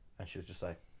 And she was just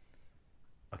like,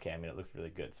 okay, I mean, it looks really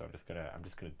good. So I'm just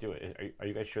going to do it. Are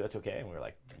you guys sure that's okay? And we were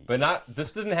like, But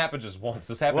this didn't happen just once.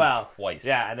 This happened twice.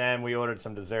 Yeah. And then we ordered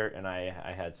some dessert and I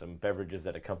had some beverages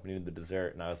that accompanied the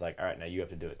dessert. And I was like, all right, now you have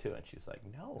to do it too. And she's like,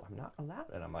 no, I'm not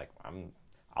allowed. And I'm like,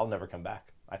 I'll never come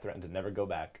back. I threatened to never go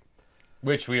back.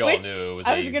 Which we all knew was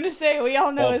I was going to say, we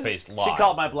all know. bald-faced lie. She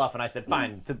called my bluff, and I said,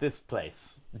 fine, to this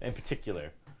place in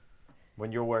particular,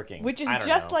 when you're working. Which is I don't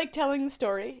just know. like telling the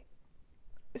story.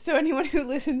 So anyone who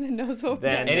listens and knows what we're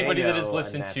Then doing. Anybody that has know,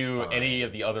 listened and that's to fine. any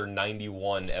of the other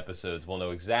 91 episodes will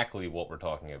know exactly what we're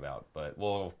talking about, but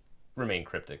we'll remain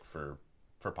cryptic for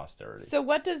posterity. So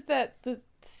what does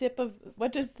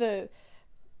what does the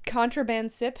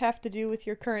contraband sip have to do with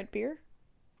your current beer?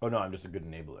 Oh no, I'm just a good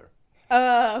enabler.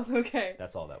 Oh, okay.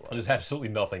 That's all that It was. has absolutely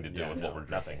nothing to do with no, what we're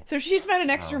drinking. So she spent an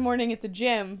extra morning at the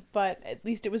gym, but at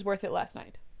least it was worth it last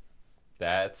night.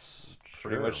 That's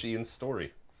pretty Sure. much Ian's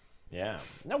story. Yeah.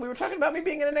 No, we were talking about me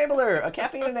being an enabler, a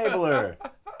caffeine enabler.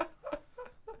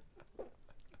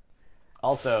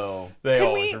 Also, They Can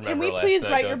always we remember last please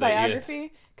night, write don't your they, Ian?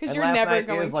 biography? Because and you're last never night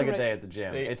going is to like a write. day at the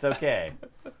gym. It's okay.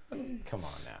 Come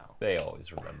on now. They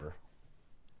always remember.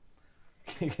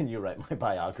 Can you write my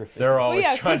biography? They're always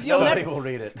yeah, trying 'cause to you'll sign Nobody never- will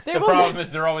read it. There The will problem ne-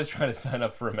 is they're always trying to sign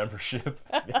up for a membership.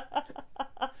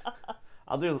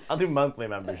 I'll do monthly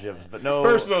memberships, but no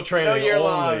Personal training no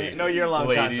year-long, only, no year-long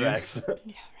ladies. contracts.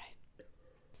 Yeah, right.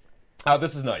 Oh,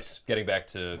 this is nice. Getting back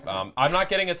to, I'm not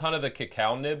getting a ton of the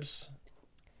cacao nibs.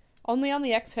 Only on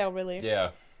the exhale, really.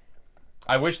 Yeah.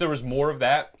 I wish there was more of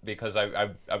that because I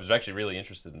was actually really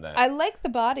interested in that. I like the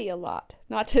body a lot.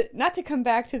 Not to come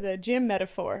back to the gym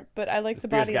metaphor, but I like This the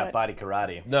beer's body. got body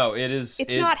karate. No, it is.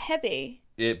 It's not heavy.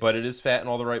 But it is fat in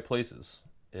all the right places.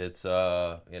 It's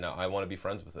I want to be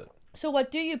friends with it. So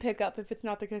what do you pick up if it's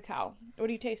not the cacao? What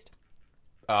do you taste?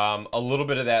 A little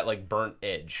bit of that like burnt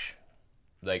edge.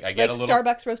 Like I get Like a little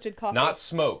Starbucks roasted coffee. not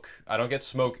smoke. I don't get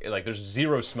smoke. Like there's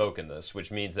zero smoke in this, which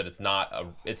means that it's not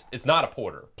a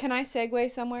porter. Can I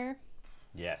segue somewhere?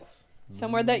 Yes.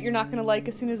 Somewhere that you're not going to like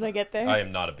as soon as I get there? I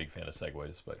am not a big fan of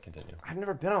segues, but continue. I've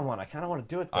never been on one. I kind of want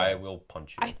to do it though. I will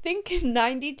punch you. I think in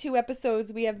 92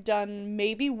 episodes we have done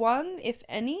maybe one, if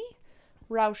any,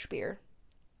 Rausch beer.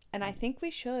 And I think we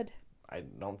should. I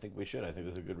don't think we should. I think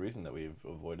there's a good reason that we've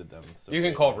avoided them. So You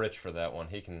can call Rich for that one.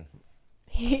 He can.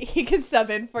 He can sub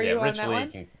in for you on Rich that Lee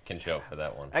one. can show up for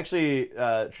that one. Actually,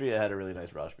 Tria had a really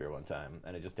nice Rausch beer one time,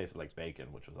 and it just tasted like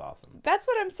bacon, which was awesome. That's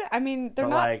what I'm saying. I mean, they're But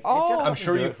not like, it all... just I'm doesn't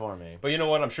sure do you- it for me. But you know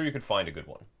what? I'm sure you could find a good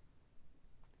one.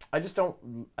 I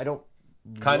don't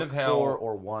Kind look of how- for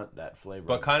or want that flavor.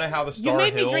 But kind of how the Starr You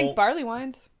made Hill. me drink barley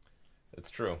wines. It's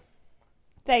true.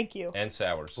 Thank you. And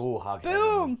sours. Ooh, Hog Heaven.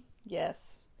 Boom.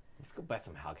 Yes. Let's go buy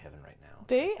some Hog Heaven right now.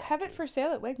 They have it for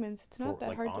sale at Wegmans. It's not For, that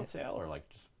like, hard on to... sale, or like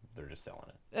just they're just selling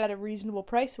it. At a reasonable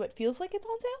price, so it feels like it's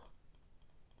on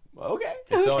sale? Okay.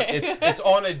 It's on. Okay. It's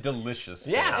on a delicious.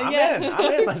 Yeah, sale. I'm Yeah. in.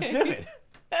 I'm in. Let's do it.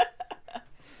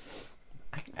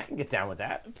 I can get down with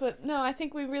that. But no, I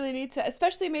think we really need to,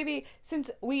 especially maybe since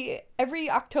every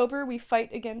October we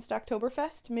fight against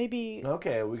Oktoberfest, maybe...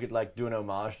 Okay, we could like do an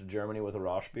homage to Germany with a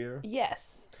Rausch beer.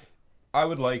 Yes. I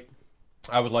would like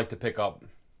to pick up.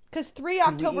 Because 3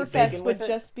 Could we eat Oktoberfest bacon would with it?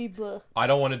 just be bleh. I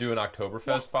don't want to do an Oktoberfest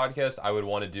Yes. podcast. I would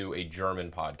want to do a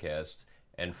German podcast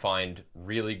and find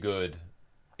really good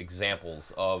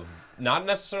examples of not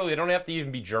necessarily. They don't have to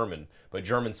even be German, but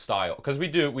German style. Because we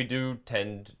do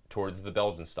tend towards the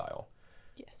Belgian style.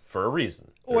 Yes. For a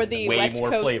reason. Or There's the way West more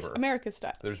Coast flavor. America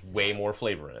style. There's way more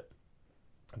flavor in it.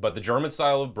 But the German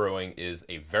style of brewing is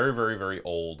a very, very, very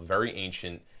old, very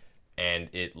ancient, and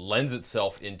it lends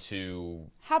itself into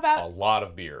How a about, lot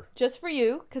of beer. just for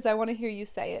you, because I want to hear you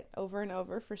say it over and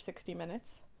over for 60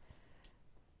 minutes.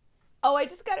 Oh, I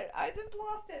just got it. I just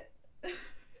lost it.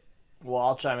 Well,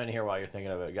 I'll chime in here while you're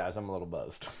thinking of it, guys. I'm a little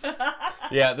buzzed.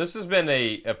 Yeah, this has been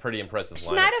a pretty impressive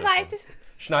lineup. Schneiderweiss.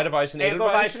 Schneiderweiss and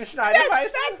Edelweiss Edelweiss. and Schneiderweiss.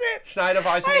 That's it.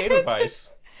 Schneiderweiss and Edelweiss.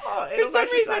 Oh, For some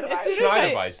Edelweiss reason, and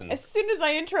Schneiderweissen. as soon as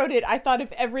I introed it, I thought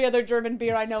of every other German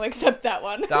beer I know except that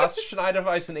one. Das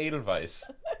Schneiderweiss and Edelweiss.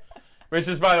 Which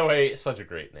is, by the way, such a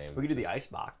great name. We could do the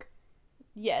Eisbach.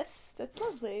 Yes, that's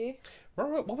lovely.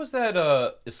 Remember, what was that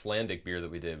Icelandic beer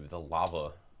that we did with the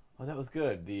lava? Oh, that was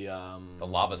good. The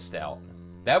Lava Stout.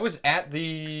 That was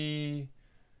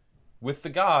with the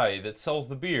guy that sells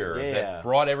the beer. Yeah. That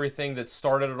brought everything that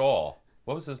started it all.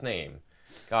 What was his name?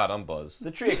 God, I'm buzzed.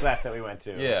 the Tria class that we went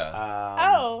to. Yeah.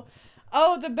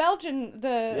 Oh, the Belgian,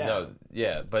 Yeah. No,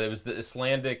 yeah, but it was the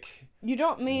Icelandic you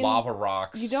don't mean, lava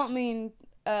rocks. you don't mean,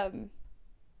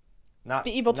 Not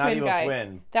the Evil not Twin Evil guy.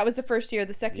 Twin. that was the first year.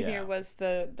 The second Yeah. year was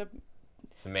the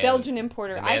man, Belgian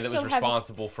importer. The I man that was still have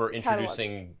responsible for catalog.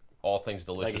 introducing all things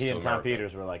delicious Like he to and Tom America.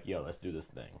 Peters were like, "Yo, let's do this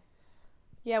thing."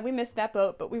 Yeah, we missed that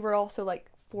boat, but we were also like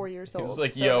 4 years He old. was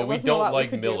like, so yo, there we wasn't a lot don't like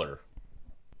could do. Miller.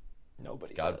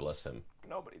 Nobody. God does. bless him.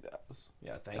 Nobody does.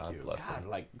 Yeah, thank God you. bless God, him.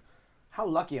 like, how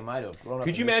lucky am I to have grown up?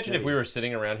 Could you in this imagine if city? we were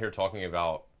sitting around here talking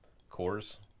about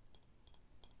Coors?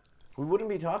 We wouldn't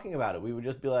be talking about it. We would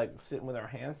just be like sitting with our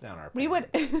hands down our. We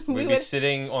would. pants. we We'd be would.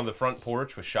 sitting on the front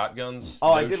porch with shotguns.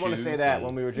 Oh, I no did want to say shoes, that and-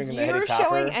 when we were drinking the You're Heady Topper.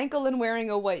 showing ankle and wearing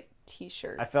a white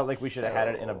T-shirt. I felt like we should have had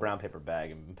it in a brown paper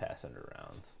bag and been passing it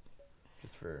around,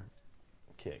 just for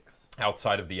kicks.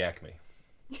 Outside of the Acme.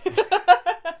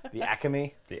 The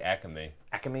Acme. The Acme.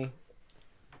 Acme.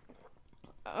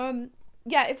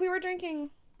 Yeah, if we were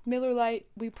drinking Miller Lite,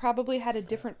 we probably had a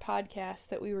different podcast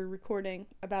that we were recording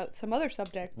about some other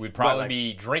subject. We'd probably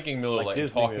be drinking Miller Lite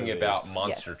and talking movies. about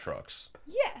monster trucks.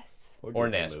 Yes. Or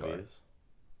NASCAR. Movies.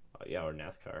 Yeah, or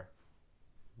NASCAR.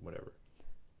 Whatever.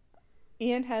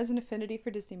 Ian has an affinity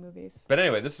for Disney movies. But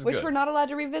anyway, this is which good. we're not allowed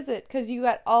to revisit because you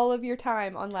got all of your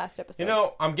time on last episode. You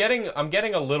know, I'm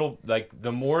getting a little, like,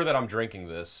 the more that I'm drinking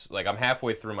this, like, I'm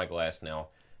halfway through my glass now.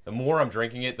 The more I'm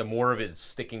drinking it, the more of it's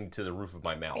sticking to the roof of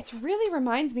my mouth. It really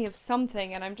reminds me of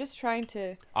something, and I'm just trying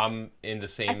to... I'm in the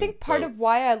same I think part boat. of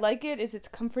why I like it is it's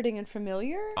comforting and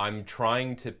familiar. I'm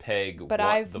trying to peg but what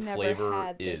I've the never flavor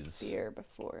had is. this beer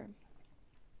before.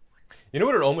 You know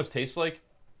what it almost tastes like?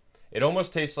 It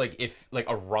almost tastes like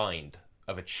a rind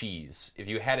of a cheese. If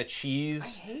you had a cheese... I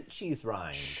hate cheese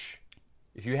rind.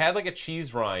 If you had like a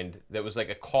cheese rind that was like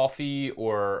a coffee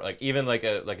or like even like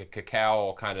a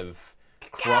cacao kind of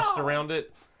crust around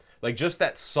it, like just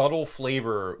that subtle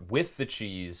flavor with the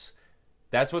cheese,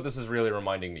 that's what this is really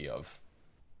reminding me of.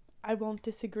 I won't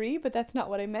disagree, but that's not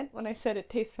what I meant when I said it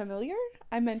tastes familiar.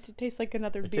 I meant it tastes like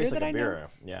another beer that I know.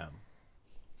 Yeah.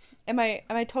 Am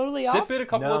I totally off? Sip it a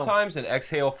couple of times and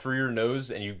exhale through your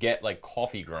nose and you get like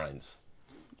coffee grinds.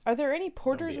 Are there any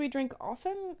porters we drink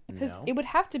often? Because it would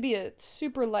have to be a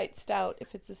super light stout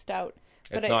if it's a stout.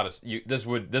 But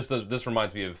this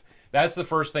reminds me of, that's the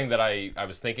first thing that I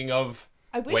was thinking of.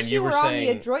 I wish when you were saying, on the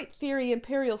Adroit Theory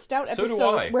Imperial Stout So do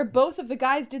episode I. where both of the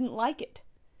guys didn't like it.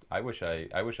 I wish I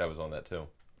was on that too.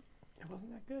 It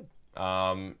wasn't that good.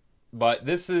 But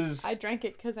this is... I drank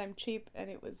it because I'm cheap, and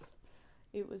it was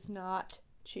not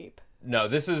cheap. No,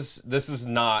 this is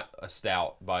not a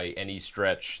stout by any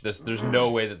stretch. There's no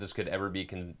way that this could ever be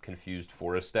confused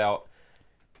for a stout.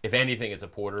 If anything, it's a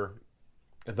porter.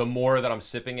 The more that I'm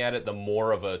sipping at it, the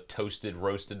more of a toasted,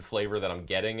 roasted flavor that I'm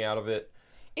getting out of it.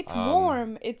 It's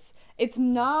warm. It's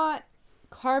not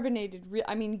carbonated.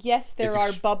 I mean, yes, there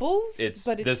are bubbles,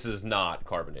 but this is not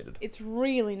carbonated. It's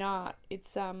really not.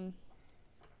 It's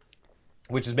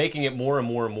which is making it more and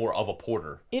more and more of a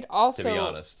porter. It also, to be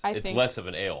honest, I it's think, less of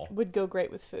an ale. Would go great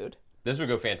with food. This would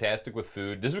go fantastic with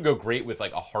food. This would go great with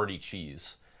like a hearty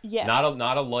cheese. Yes.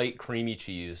 Not a light creamy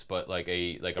cheese, but like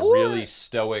a really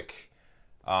stoic,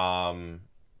 not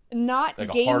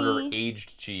like a harder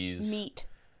aged cheese. Meat.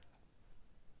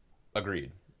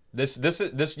 Agreed. This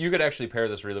you could actually pair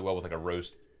this really well with like a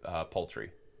roast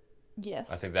poultry. Yes.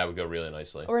 I think that would go really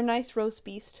nicely. Or a nice roast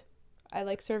beast. I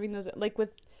like serving those like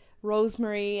with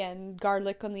rosemary and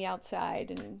garlic on the outside,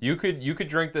 and you could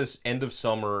drink this end of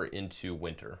summer into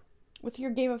winter. With your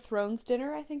Game of Thrones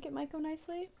dinner, I think it might go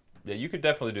nicely. Yeah, you could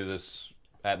definitely do this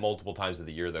at multiple times of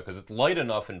the year though, because it's light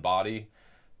enough in body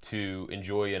to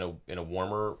enjoy in a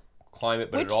warmer climate,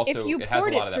 but it also if you it has a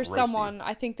poured lot of it that for roasty. someone,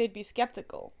 I think they'd be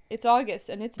skeptical. It's August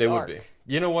and it's They dark. would be.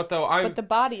 You know what though? But the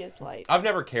body is light. I've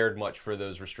never cared much for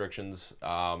those restrictions.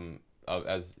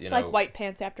 It's like white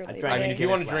pants after Labor Day. I mean, if you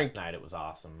want to drink, last night it was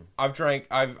awesome. I've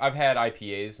had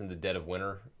IPAs in the dead of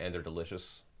winter, and they're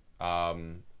delicious.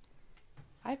 IPAs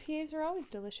are always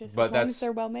delicious, but as long as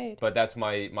they're well made. But that's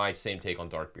my same take on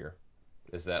dark beer,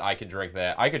 is that I could drink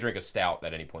that. I could drink a stout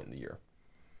at any point in the year.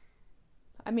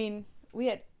 I mean, we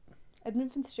had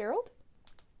Edmund Fitzgerald.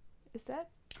 Is that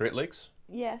Great Lakes?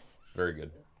 Yes. Very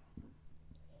good.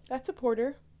 That's a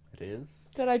porter. It is.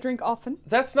 That I drink often.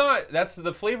 That's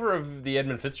the flavor of the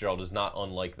Edmund Fitzgerald is not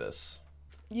unlike this.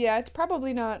 Yeah, it's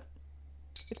probably not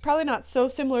so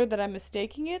similar that I'm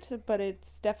mistaking it, but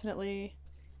it's definitely...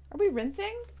 Are we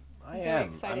rinsing? I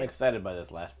am. I'm excited by this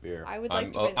last beer. I would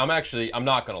like to rinse. I'm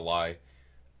not going to lie.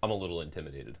 I'm a little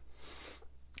intimidated.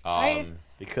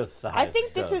 Because size I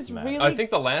think this is matter. really... I think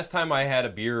the last time I had a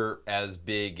beer as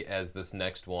big as this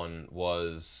next one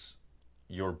was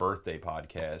your birthday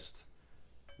podcast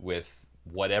with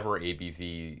whatever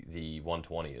ABV the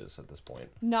 120 is at this point.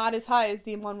 Not as high as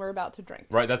the one we're about to drink.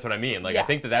 Right, that's what I mean. Like, yeah. I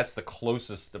think that's the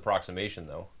closest approximation,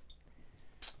 though.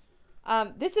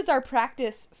 This is our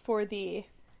practice for the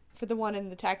one in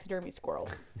the taxidermy squirrel.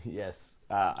 Yes.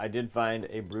 I did find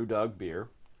a Brewdog beer.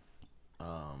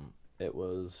 It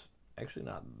was actually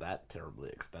not that terribly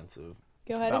expensive.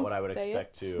 Go it's ahead about and what I would say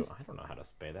expect to... I don't know how to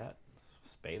spay that.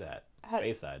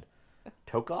 Speyside.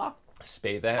 Toka?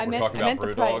 Spay that. We're talking about the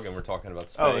Brewdog price. and we're talking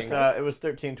about spaying. Oh, it was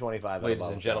 $13.25. Ladies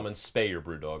and gentlemen, spay your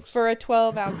Brewdogs. For a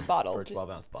 12-ounce bottle. For a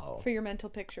 12-ounce bottle. For your mental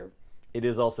picture. It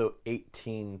is also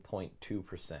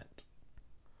 18.2%.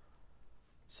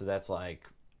 So that's like,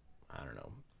 I don't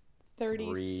know,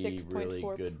 three really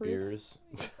good proof. beers.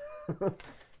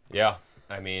 Yeah,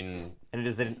 I mean... And it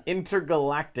is an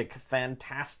Intergalactic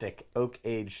Fantastic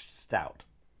Oak-Aged Stout.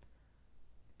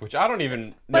 Which I don't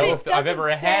even know if I've ever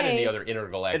had any other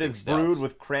Intergalactic It is stouts. brewed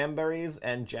with cranberries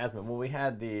and jasmine. Well, we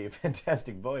had the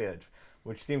Fantastic Voyage,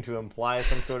 which seemed to imply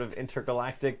some sort of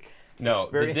intergalactic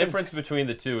experience. The difference between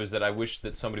the two is that I wish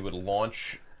that somebody would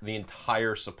launch the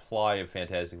entire supply of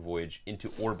Fantastic Voyage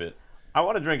into orbit. I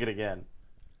want to drink it again.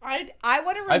 I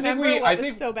want to remember what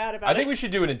was so bad about it. I think we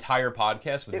should do an entire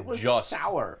podcast with It was just...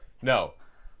 sour. No.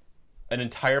 An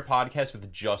entire podcast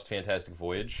with just Fantastic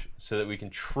Voyage so that we can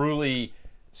truly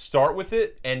start with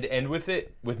it and end with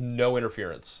it with no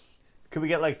interference. Could we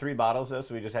get like 3 bottles though,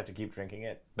 so we just have to keep drinking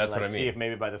it? That's what I mean. See if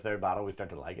maybe by the 3rd bottle we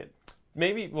start to like it.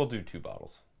 Maybe we'll do 2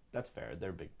 bottles. That's fair.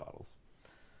 They're big bottles.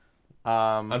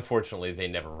 Unfortunately, they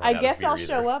never run I out guess of beer I'll either.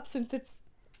 show up since it's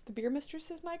the Beer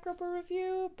Mistress's microbrew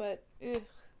review, but...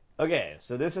 Okay,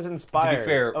 so this is inspired. To be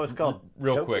fair, it's called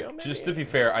real Tokyo, quick. maybe? Just to be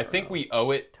fair, I think we owe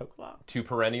it Tokyo? to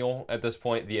Perennial at this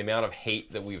point. The amount of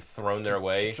hate that we've thrown their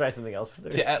way. Should try something else for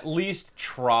this. To at least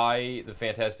try the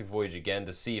Fantastic Voyage again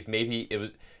to see if maybe it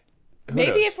was.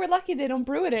 Maybe if we're lucky, they don't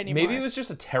brew it anymore. Maybe it was just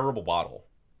a terrible bottle.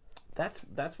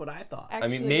 That's what I thought.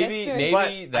 Actually, I mean, maybe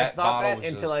But that I thought bottle that was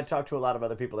until just... I talked to a lot of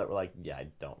other people that were like, "Yeah, I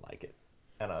don't like it,"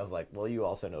 and I was like, "Well, you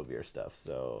also know beer stuff,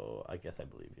 so I guess I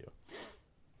believe you."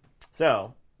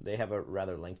 So they have a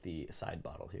rather lengthy side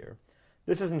bottle here.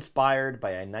 This is inspired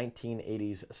by a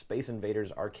 1980s Space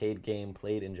Invaders arcade game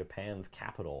played in Japan's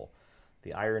capital.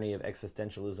 The irony of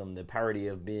existentialism, the parody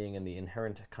of being, and the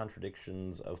inherent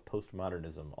contradictions of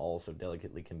postmodernism, all so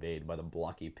delicately conveyed by the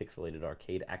blocky, pixelated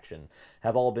arcade action,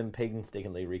 have all been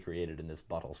painstakingly recreated in this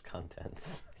bottle's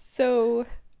contents. So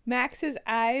Max's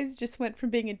eyes just went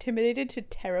from being intimidated to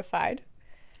terrified.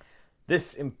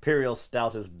 This Imperial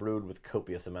Stout is brewed with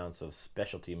copious amounts of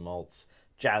specialty malts,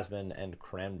 jasmine, and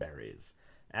cranberries.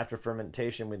 After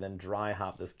fermentation, we then dry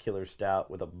hop this killer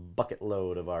stout with a bucket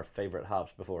load of our favorite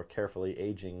hops before carefully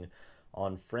aging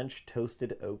on French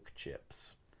toasted oak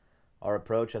chips. Our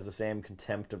approach has the same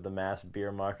contempt of the mass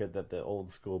beer market that the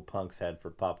old school punks had for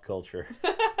pop culture.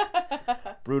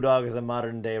 Brewdog is a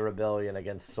modern-day rebellion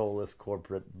against soulless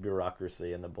corporate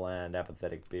bureaucracy and the bland,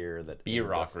 apathetic beer that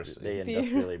they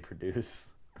industrially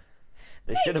produce.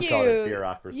 They should have called it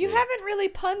bureaucracy. You haven't really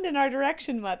punned in our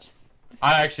direction much.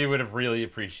 I actually would have really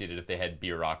appreciated if they had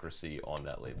bureaucracy on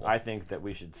that label. I think that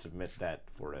we should submit that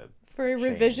for a change.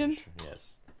 Revision.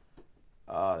 Yes.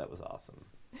 Oh, that was awesome.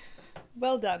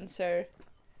 Well done, sir.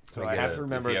 So I have to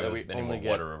remember that we any only more get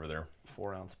water over there.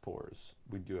 4-ounce pours.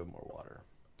 We do have more water.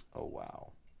 Oh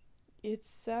wow.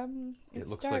 It's It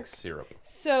looks dark. like syrup.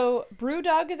 So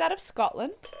Brewdog is out of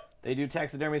Scotland. They do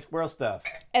taxidermy squirrel stuff.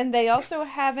 And they also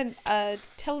have a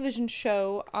television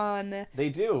show on They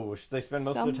do, which they spend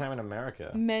most of their time in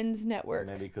America. Men's Network.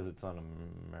 Maybe because it's on an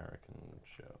American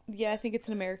show. Yeah, I think it's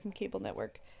an American cable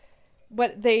network.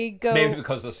 But they go... Maybe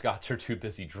because the Scots are too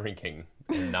busy drinking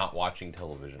and not watching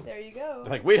television. There you go.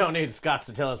 Like, we don't need Scots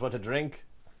to tell us what to drink.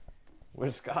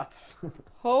 We're Scots.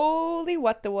 Holy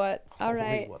what the what. All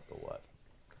right. Holy what the what.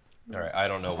 All right, I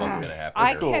don't know what's going to happen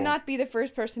I here, cannot be the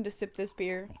first person to sip this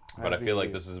beer. but I feel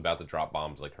like this is about to drop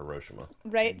bombs like Hiroshima.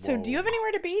 Right? So Whoa. do you have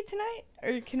anywhere to be tonight?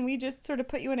 Or can we just sort of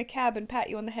put you in a cab and pat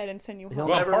you on the head and send you He'll home?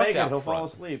 Well, never parked make it. out He'll fall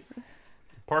front. asleep.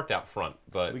 Parked out front,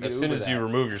 but We could as soon Uber as you that.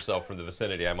 remove yourself from the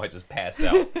vicinity, I might just pass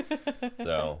out.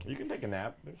 So, You can take a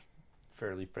nap. There's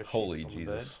fairly fresh holy sheets on the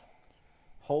bed. Jesus.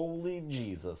 Holy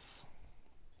Jesus.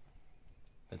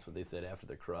 That's what they said after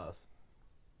the cross.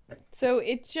 So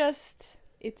it just...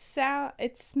 It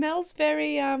smells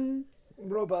very,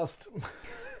 Robust.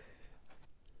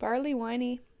 barley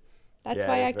winey. That's Yeah,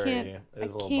 why it's I can't... It's I a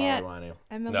little can't... barley winey.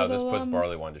 I'm a No, this little, puts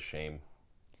barley wine to shame.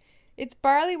 It's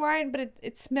barley wine, but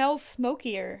it smells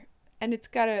smokier. And it's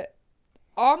got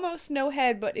almost no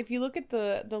head, but if you look at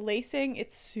the lacing,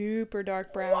 it's super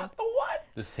dark brown. What the what?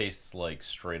 This tastes like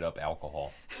straight up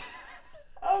alcohol.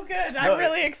 Oh, good. No, I'm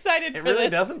really excited It for really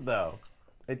this. doesn't, though.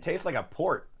 It tastes like a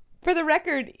port. For the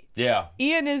record, Yeah.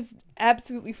 Ian is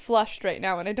absolutely flushed right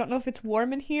now, and I don't know if it's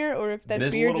warm in here or if that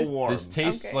This beer little just... warm. This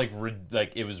tastes Okay.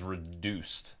 like it was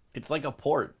reduced. It's like a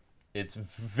port. It's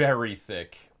very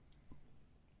thick.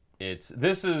 I'm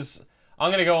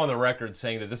going to go on the record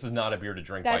saying that this is not a beer to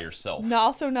drink by That's yourself.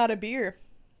 also not a beer.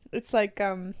 It's like,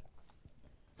 Wow.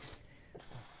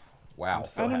 I'm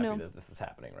so I don't happy know. that this is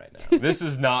happening right now. This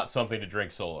is not something to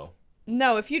drink solo.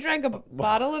 no, if you drank a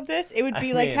bottle of this, it would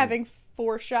be I like mean- having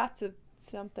 4 shots of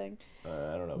something.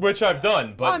 I don't know. Which I've done,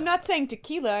 Well, but I'm not saying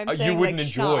tequila, I'm saying you wouldn't like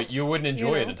enjoy schnapps, an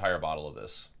you entire know? bottle of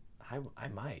this. I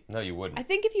might. No, you wouldn't. I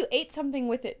think if you ate something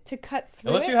with it to cut through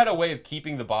Unless it, you had a way of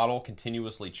keeping the bottle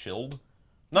continuously chilled.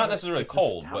 Not necessarily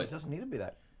cold, but... It doesn't need to be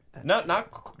that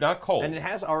Not cold. And it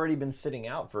has already been sitting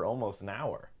out for almost an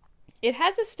hour. it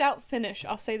has a stout finish.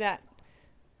 I'll say that.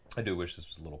 I do wish this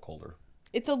was a little colder.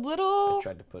 It's a little I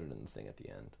tried to put it in the thing at the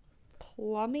end.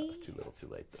 plummy. It's too little too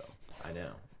late, though. I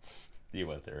know. You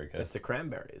went there again. It's the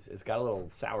cranberries. It's got a little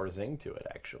sour zing to it,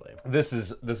 actually. This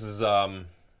is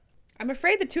I'm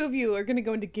afraid the two of you are going to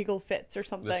go into giggle fits or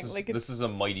something. this is a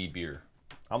mighty beer.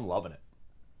 I'm loving it.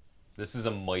 This is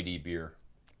a mighty beer.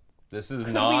 This is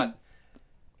not...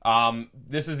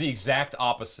 this is the exact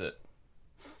opposite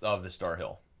of the Starr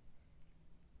Hill.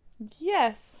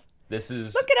 Yes. This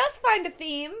is... Look at us find a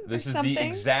theme. This or is something. the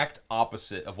exact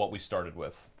opposite of what we started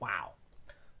with. Wow.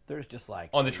 There's just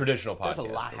like... On the traditional podcast. There's a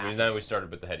lot happening. Then we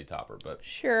started with the Heady Topper, but...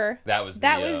 Sure. That was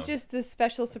just the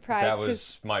special surprise. That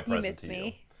was my you present missed to me.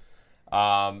 you.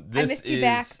 I missed you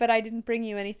back, but I didn't bring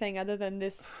you anything other than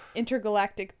this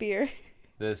intergalactic beer.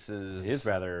 This is... It is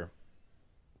rather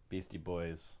Beastie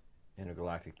Boys,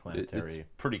 Intergalactic Planetary. It's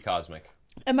pretty cosmic.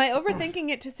 Am I overthinking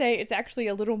it to say it's actually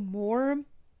a little more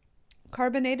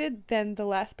carbonated than the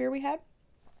last beer we had?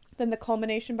 Than the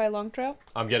Culmination by Long Trail?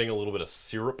 I'm getting a little bit of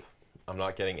syrup. I'm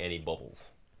not getting any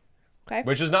bubbles. Okay.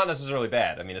 Which is not necessarily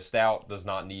bad. I mean, a stout does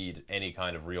not need any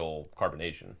kind of real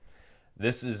carbonation.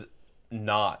 This is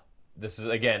not... This is,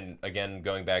 again,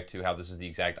 going back to how this is the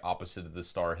exact opposite of the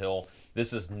Starr Hill.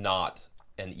 This is not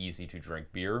an easy-to-drink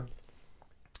beer.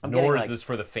 Nor is this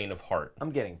for the faint of heart.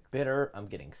 I'm getting bitter. I'm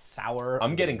getting sour.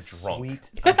 I'm getting drunk.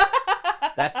 Sweet.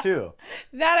 That too.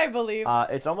 That I believe.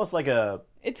 It's almost like a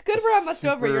it's good we're almost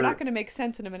over. You're super- not going to make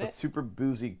sense in a minute. super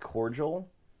boozy cordial.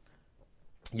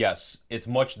 Yes, it's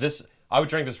much... I would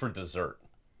drink this for dessert.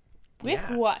 With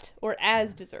what? Or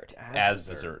as dessert? As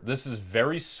dessert. This is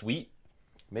very sweet.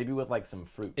 Maybe with like some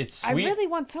fruit. It's I sweet. really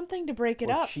want something to break it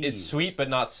Or up. cheese. It's sweet, but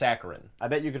not saccharine. I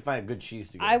bet you could find a good cheese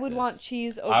to go I with would this. want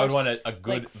cheese over I would want a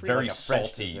good, like, fruit. very Like a French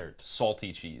salty, dessert.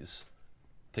 salty cheese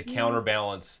to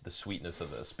counterbalance the sweetness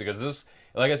of this. Because this,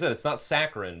 like I said, it's not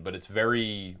saccharine, but it's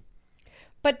very...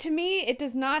 But to me, it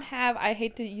does not have, I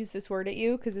hate to use this word at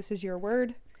you because this is your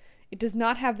word, it does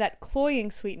not have that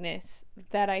cloying sweetness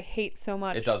that I hate so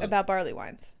much about barley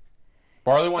wines.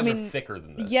 Barley wines are thicker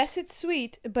than this. Yes, it's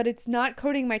sweet, but it's not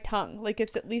coating my tongue. Like,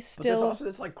 it's at least But there's still... also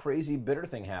this like crazy bitter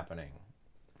thing happening.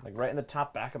 Like right in the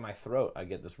top back of my throat, I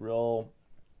get this real...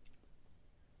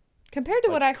 Compared to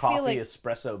like what I coffee feel like...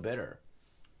 espresso bitter.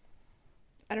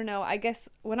 I don't know. I guess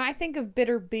when I think of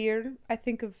bitter beer, I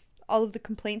think of all of the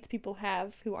complaints people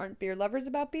have who aren't beer lovers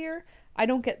about beer. I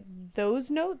don't get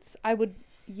those notes. I would,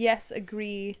 yes,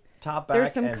 agree. Top back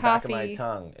There's some and back of my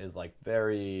tongue is like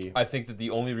very... I think that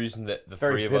the only reason that the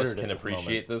Very three of us bitter at can this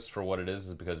appreciate this for what it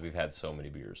is because we've had so many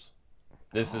beers.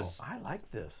 This is... I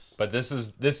like this. But this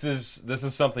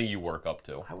is something you work up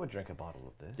to. I would drink a bottle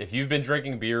of this. If you've been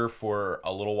drinking beer for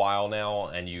a little while now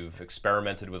and you've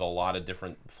experimented with a lot of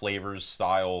different flavors,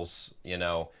 styles, you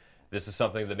know, this is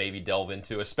something to maybe delve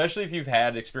into, especially if you've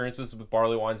had experiences with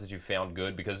barley wines that you've found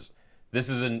good, because this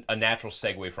is a natural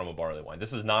segue from a barley wine.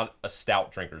 This is not a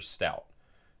stout drinker's stout.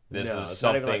 This is it's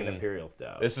something not even like an Imperial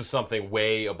stout. This is something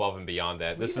way above and beyond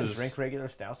that. Do we This even is drink regular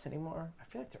stouts anymore? I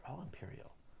feel like they're all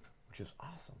Imperial, which is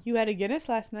awesome. You had a Guinness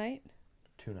last night.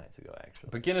 2 nights ago, actually.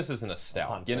 But Guinness isn't a stout.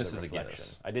 Upon Guinness further is a reflection.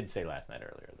 Guinness. I did say last night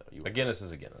earlier, though. A Guinness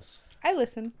is a Guinness. I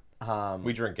listen.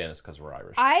 We drink Guinness because we're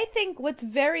Irish. I think what's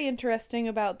very interesting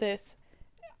about this,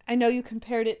 I know you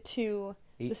compared it to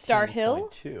the Starr Hill.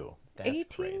 18.2.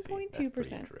 That's crazy. 18.2%. That's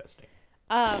pretty interesting.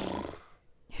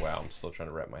 Wow, I'm still trying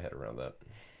to wrap my head around that.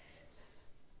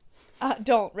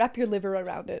 Don't wrap your liver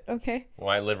around it, okay?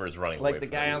 My liver is running away Like the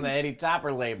from guy me. on the Heady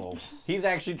Topper label. He's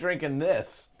actually drinking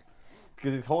this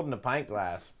because he's holding a pint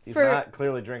glass. He's not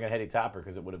clearly drinking a Heady Topper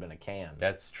because it would have been a can.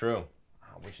 That's true.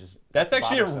 Which is That's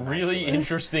actually a bothersome, really actually.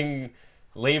 interesting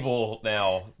label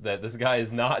now, that this guy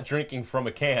is not drinking from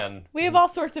a can. We have all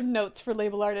sorts of notes for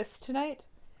label artists tonight.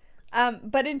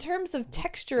 But in terms of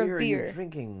texture of Are beer, you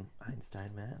drinking,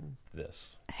 Einstein man?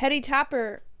 This. Heady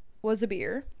Topper was a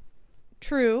beer.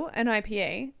 True, an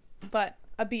IPA, but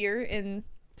a beer in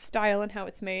style and how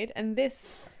it's made. And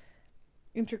this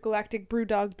Intergalactic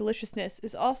Brewdog Deliciousness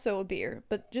is also a beer,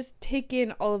 but just take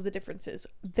in all of the differences.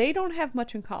 They don't have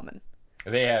much in common.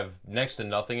 They have next to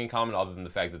nothing in common other than the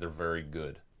fact that they're very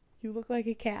good. You look like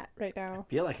a cat right now.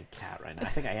 I feel like a cat right now. I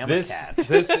think I am This a cat.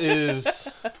 this is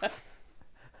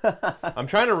I'm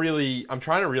trying to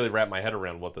really wrap my head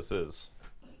around what this is.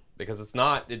 Because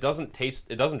it doesn't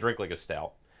drink like a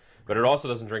stout, but it also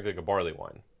doesn't drink like a barley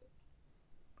wine.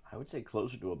 I would say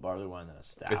closer to a barley wine than a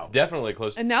stout. It's definitely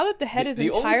close. And now that the head is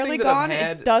the only entirely thing that I've gone,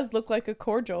 had- it does look like a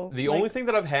cordial. The only thing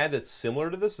that I've had that's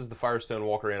similar to this is the Firestone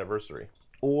Walker Anniversary.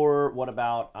 Or what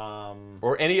about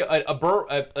Or any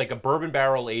like a bourbon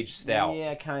barrel aged stout.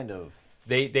 Yeah, kind of.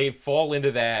 They fall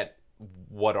into that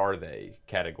what are they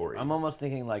category. I'm almost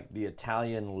thinking like the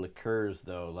Italian liqueurs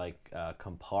though, like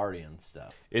Campari and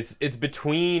stuff. It's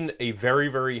between a very,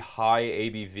 very high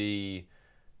ABV.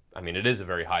 I mean, it is a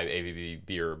very high ABV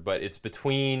beer, but it's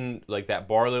between like that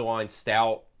barley wine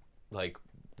stout. Like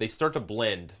they start to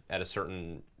blend at a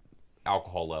certain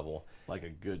alcohol level. Like a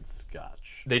good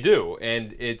scotch. They do,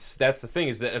 and that's the thing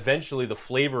is that eventually the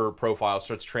flavor profile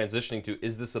starts transitioning to,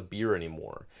 is this a beer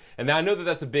anymore? And now I know that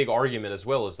that's a big argument as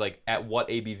well, is like at what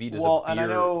ABV does a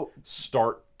beer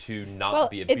start to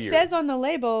not be a beer? It says on the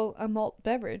label a malt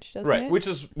beverage, doesn't it? Right, which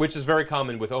is very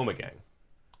common with Ommegang.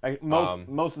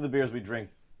 Most of the beers we drank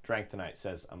tonight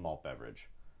says a malt beverage.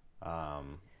 Why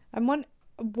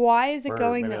is it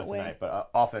going maybe that way? Tonight, but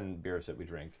often beers that we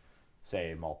drink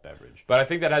say malt beverage. But I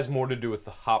think that has more to do with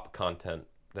the hop content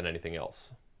than anything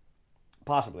else.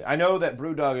 Possibly. I know that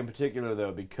Brewdog in particular,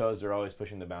 though, because they're always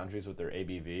pushing the boundaries with their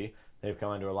ABV, they've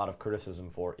come under a lot of criticism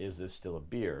for, is this still a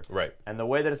beer? Right. And the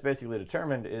way that it's basically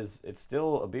determined is it's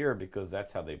still a beer because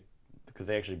that's how because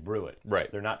they actually brew it.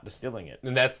 Right. They're not distilling it.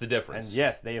 And that's the difference. And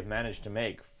yes, they have managed to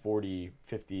make 40,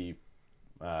 50,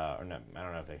 or no, I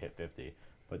don't know if they hit 50,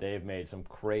 but they have made some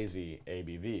crazy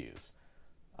ABVs.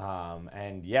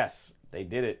 And yes, they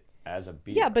did it as a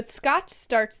beer. Yeah, but Scotch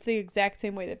starts the exact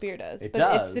same way that beer does. It but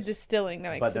does, it's the distilling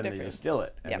that makes the difference. But then they distill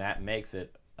it, and that makes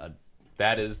it a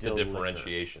That is the distilled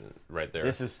differentiation liquor. right there.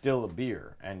 This is still a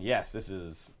beer, and yes, this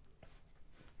is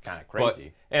kind of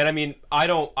crazy. And I mean, I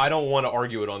don't want to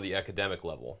argue it on the academic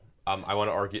level. I want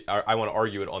to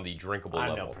argue it on the drinkable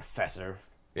level. I know, Professor.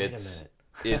 Wait a minute.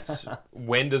 It's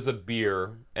when does a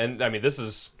beer, and I mean this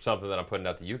is something that I'm putting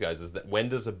out to you guys, is that when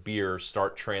does a beer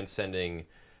start transcending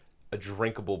a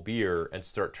drinkable beer and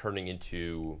start turning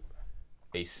into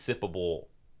a sippable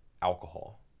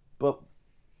alcohol? But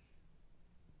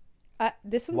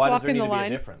this one's why walking the does there need to line.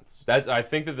 be a difference? I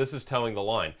think that this is telling the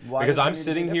line. Why because does there I'm need to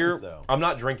sitting be a here, difference, though? I'm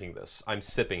not drinking this. I'm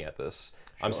sipping at this.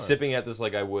 Sure. I'm sipping at this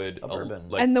like I would a bourbon.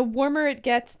 And the warmer it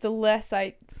gets, the less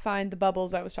I find the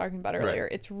bubbles I was talking about earlier.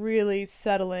 Right. It's really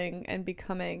settling and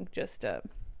becoming just a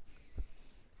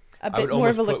bit more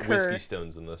of a liqueur. I would almost put whiskey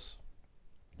stones in this.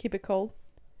 Keep it cold.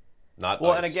 Not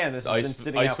well, ice. and again, this has been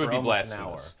sitting ice out for would be almost an hour.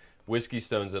 blasphemous. Whiskey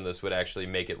stones in this would actually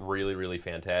make it really, really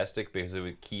fantastic because it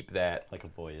would keep that like a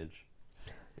voyage.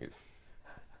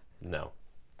 No.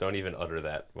 Don't even utter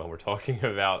that when we're talking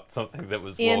about something that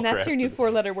was And well-crafted. that's your new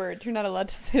 4-letter word. You're not allowed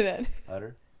to say that.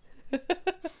 Utter?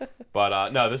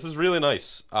 But no, this is really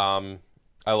nice. I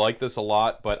like this a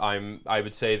lot, but I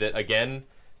would say that again,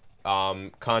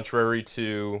 contrary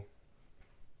to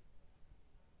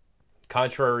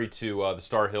the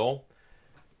Starr Hill,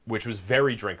 which was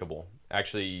very drinkable,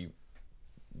 actually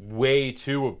way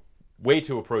too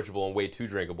approachable and way too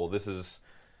drinkable. This is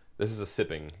a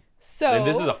sipping. And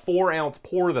this is a 4-ounce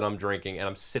pour that I'm drinking, and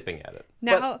I'm sipping at it.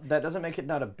 Now, but that doesn't make it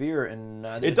not a beer, and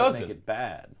neither it doesn't make it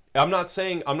bad. I'm not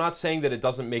saying that it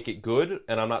doesn't make it good,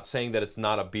 and I'm not saying that it's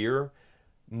not a beer.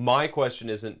 My question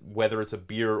isn't whether it's a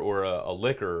beer or a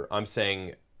liquor. I'm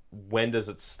saying, when does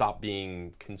it stop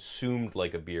being consumed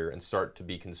like a beer and start to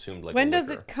be consumed like a liquor? When does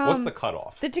it come? What's the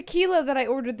cutoff? The tequila that I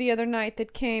ordered the other night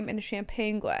that came in a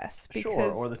champagne glass.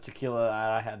 Sure, or the tequila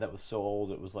I had that was so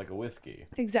old it was like a whiskey.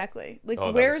 Exactly. Like,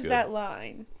 where's that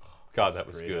line? God, that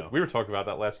was good. We were talking about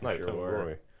that last night.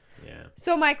 Sure. Yeah.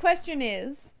 So my question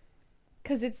is,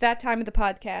 because it's that time of the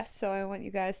podcast, so I want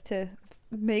you guys to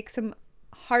make some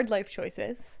hard life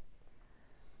choices.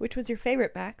 Which was your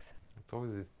favorite, Max? It's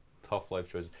always these tough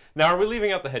life choices. Now, are we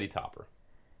leaving out the Heady Topper?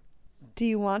 Do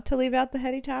you want to leave out the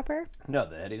Heady Topper? No,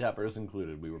 the Heady Topper is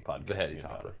included. We were podcasting the Heady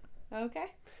Topper. Okay.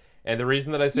 And the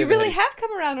reason that I say you really have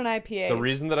come around on IPA. The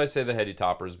reason that I say the Heady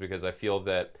Topper is because I feel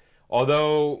that,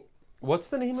 although, what's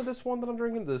the name of this one that I'm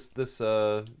drinking?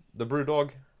 The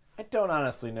Brewdog? I don't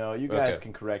honestly know. You guys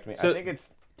can correct me. I think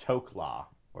it's Tokla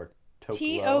or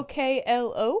Toklo.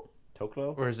 Toklo.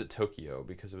 Toklo? Or is it Tokyo?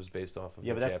 Because it was based off of.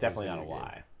 Yeah, but that's definitely not a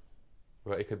Y.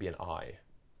 Well, it could be an I.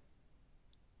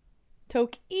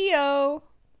 Tokyo.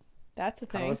 That's a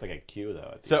thing. Kind of looks like a Q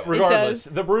though. So regardless,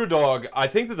 the Brewdog. I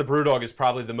think that the Brewdog is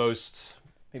probably the most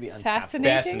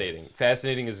fascinating.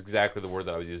 Fascinating is exactly the word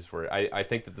that I would use for it. I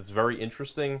think that it's very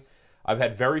interesting. I've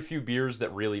had very few beers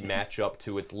that really match up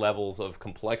to its levels of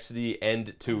complexity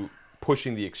and to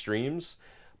pushing the extremes.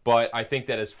 But I think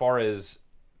that as far as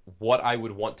what I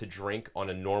would want to drink on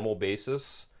a normal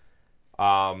basis,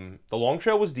 the Long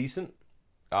Trail was decent.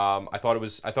 I thought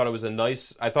it was a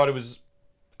nice. I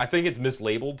think it's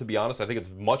mislabeled, to be honest. I think it's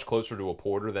much closer to a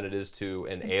porter than it is to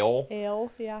an ale.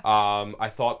 Ale, yeah. I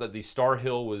thought that the Starr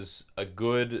Hill was a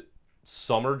good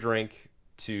summer drink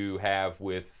to have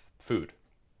with food.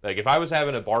 Like, if I was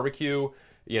having a barbecue,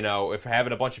 if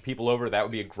having a bunch of people over, that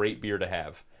would be a great beer to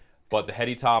have. But the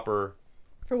Heady Topper...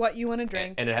 For what you want to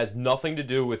drink. And it has nothing to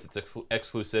do with its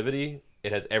exclusivity.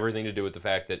 It has everything to do with the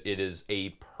fact that it is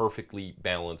a perfectly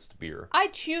balanced beer. I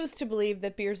choose to believe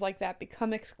that beers like that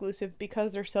become exclusive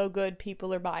because they're so good,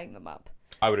 people are buying them up.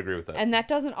 I would agree with that. And that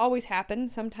doesn't always happen.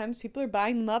 Sometimes people are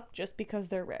buying them up just because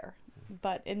they're rare.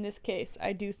 But in this case,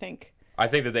 I do think... I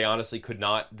think that they honestly could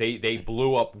not... They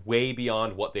blew up way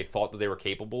beyond what they thought that they were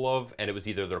capable of, and it was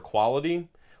either their quality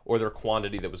or their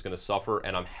quantity that was going to suffer,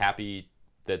 and I'm happy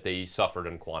that they suffered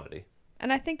in quantity.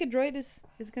 And I think Adroit is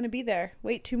going to be there.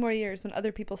 Wait 2 more years when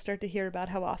other people start to hear about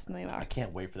how awesome they are. I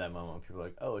can't wait for that moment when people are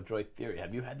like, oh, Adroit Theory.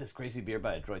 Have you had this crazy beer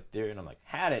by Adroit Theory? And I'm like,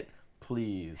 had it,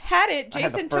 please. Had it.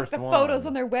 Jason took the photos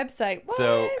on their website. What?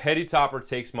 So Heady Topper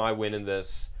takes my win in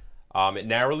this. It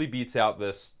narrowly beats out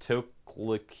this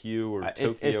Tokyo or Tokyo or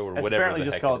whatever the heck it is. It's apparently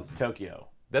just called Tokyo.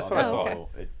 That's what I thought.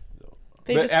 Okay.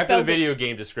 But after the video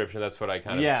game description, that's what I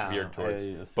kind of veered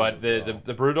towards. But the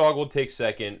Brewdog will take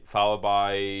second, followed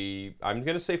by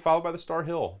the Starr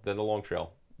Hill, then the Long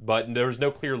Trail. But there was no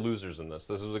clear losers in this.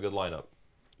 This was a good lineup.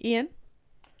 Ian?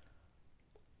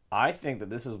 I think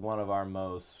that this is one of our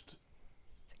most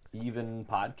even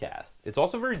podcasts. It's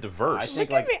also very diverse. I think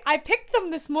Look at me. I picked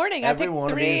them this morning. Every I picked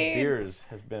one 3. of these beers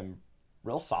has been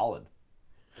real solid.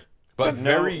 But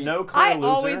no clear I loser.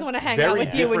 always want to hang out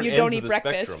with you when you don't eat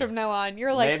breakfast from now on.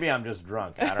 You're like... Maybe I'm just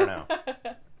drunk. I don't know.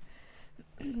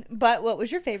 But what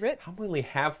was your favorite? I'm only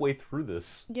halfway through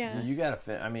this. Yeah. You gotta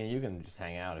you can just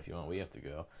hang out if you want. We have to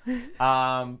go.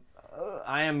 I'm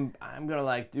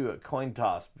gonna do a coin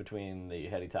toss between the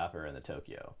Heady Topper and the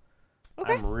Tokyo.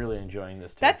 Okay. I'm really enjoying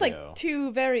this Tokyo. That's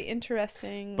 2 very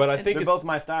interesting. But I think they're both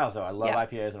my styles, though. I love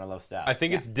IPAs and I love Stout. I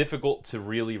think it's difficult to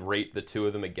really rate the 2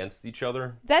 of them against each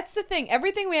other. That's the thing.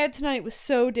 Everything we had tonight was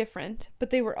so different, but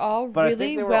they were all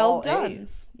really well done.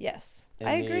 A's. Yes,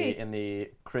 I agree. In the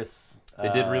Chris,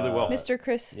 they did really well. Mr.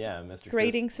 Chris. Yeah, Mr.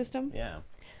 Grading Chris. system. Yeah.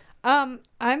 I'm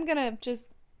gonna just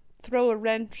throw a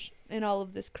wrench in all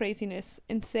of this craziness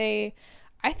and say,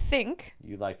 I think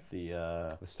you liked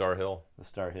the Starr Hill. The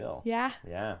Starr Hill. Yeah.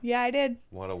 Yeah. Yeah, I did.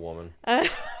 What a woman.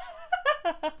 Good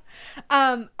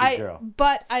girl.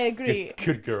 But I agree.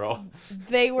 Good girl.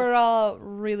 They were all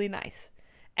really nice,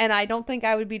 and I don't think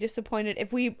I would be disappointed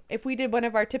if we did one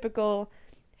of our typical,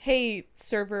 hey,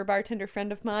 server, bartender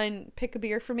friend of mine, pick a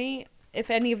beer for me. If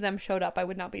any of them showed up, I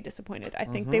would not be disappointed. I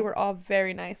think they were all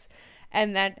very nice,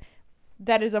 and that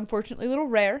is unfortunately a little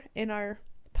rare in our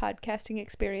podcasting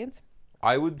experience.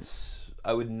 I would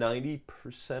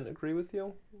 90% agree with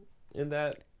you in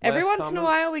that. Every once in a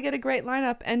while we get a great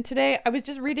lineup, and today I was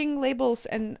just reading labels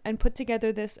and put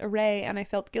together this array, and I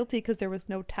felt guilty because there was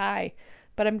no tie.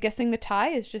 But I'm guessing the tie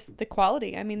is just the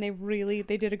quality. I mean,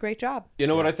 they did a great job. You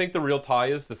know what I think the real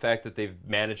tie is? The fact that they've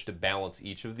managed to balance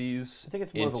each of these. I think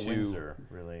it's more of a Windsor,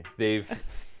 really. They've...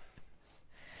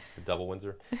 The double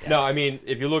Windsor? Yeah. No, I mean,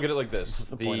 if you look at it like this,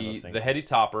 the Heady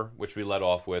Topper, which we led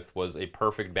off with, was a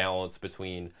perfect balance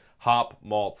between hop,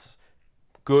 malts,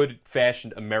 good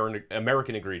fashioned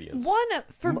American ingredients.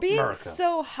 For being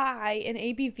so high in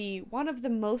ABV, one of the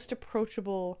most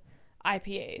approachable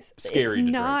IPAs. Scary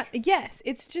to drink. Yes,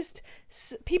 it's just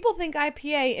people think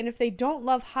IPA, and if they don't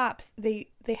love hops, they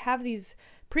have these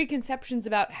preconceptions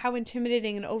about how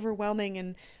intimidating and overwhelming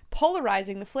and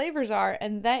polarizing the flavors are,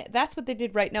 and that's what they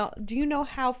did right now. Do you know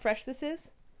how fresh this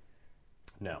is?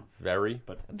 No. Very.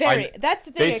 That's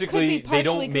the thing. Basically, it could be they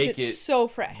don't make it's so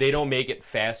fresh. They don't make it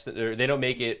fast. Or they don't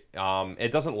make it.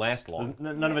 It doesn't last long.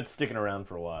 None of it's sticking around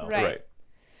for a while. Right.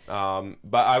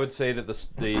 But I would say that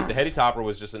the Heady Topper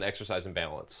was just an exercise in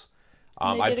balance.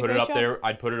 I'd put it up there.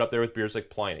 I'd put it up there with beers like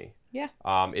Pliny. Yeah.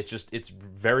 It's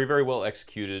very, very well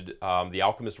executed. The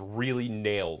Alchemist really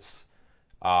nails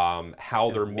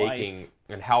how they're making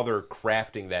and how they're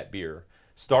crafting that beer.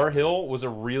 Starr Hill was a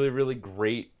really, really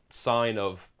great sign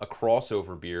of a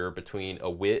crossover beer between a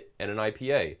wit and an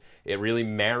IPA. It really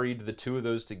married the 2 of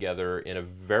those together in a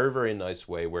very, very nice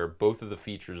way, where both of the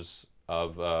features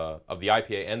of the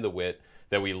IPA and the wit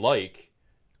that we like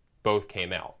both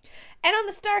came out. And on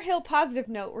the Starr Hill positive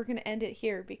note, we're going to end it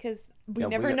here because we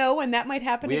never know when that might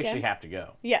happen again. We actually have to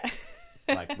go. Yeah.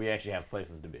 We actually have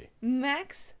places to be.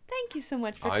 Max, thank you so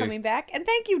much for coming back. And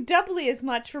thank you doubly as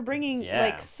much for bringing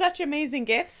such amazing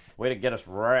gifts. Way to get us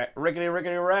rickety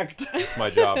wrecked. It's my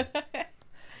job.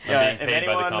 being paid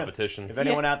by the competition. If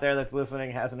anyone out there that's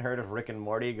listening hasn't heard of Rick and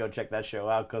Morty, go check that show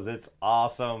out because it's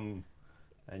awesome.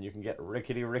 And you can get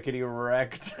rickety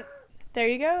wrecked. There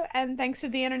you go. And thanks to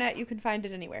the internet, you can find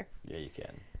it anywhere. Yeah, you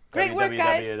can. Great work,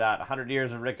 guys. www.100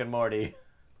 Years of Rick and Morty.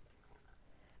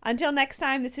 Until next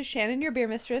time, this is Shannon, your beer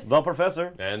mistress. The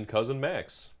Professor. And Cousin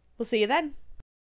Max. We'll see you then.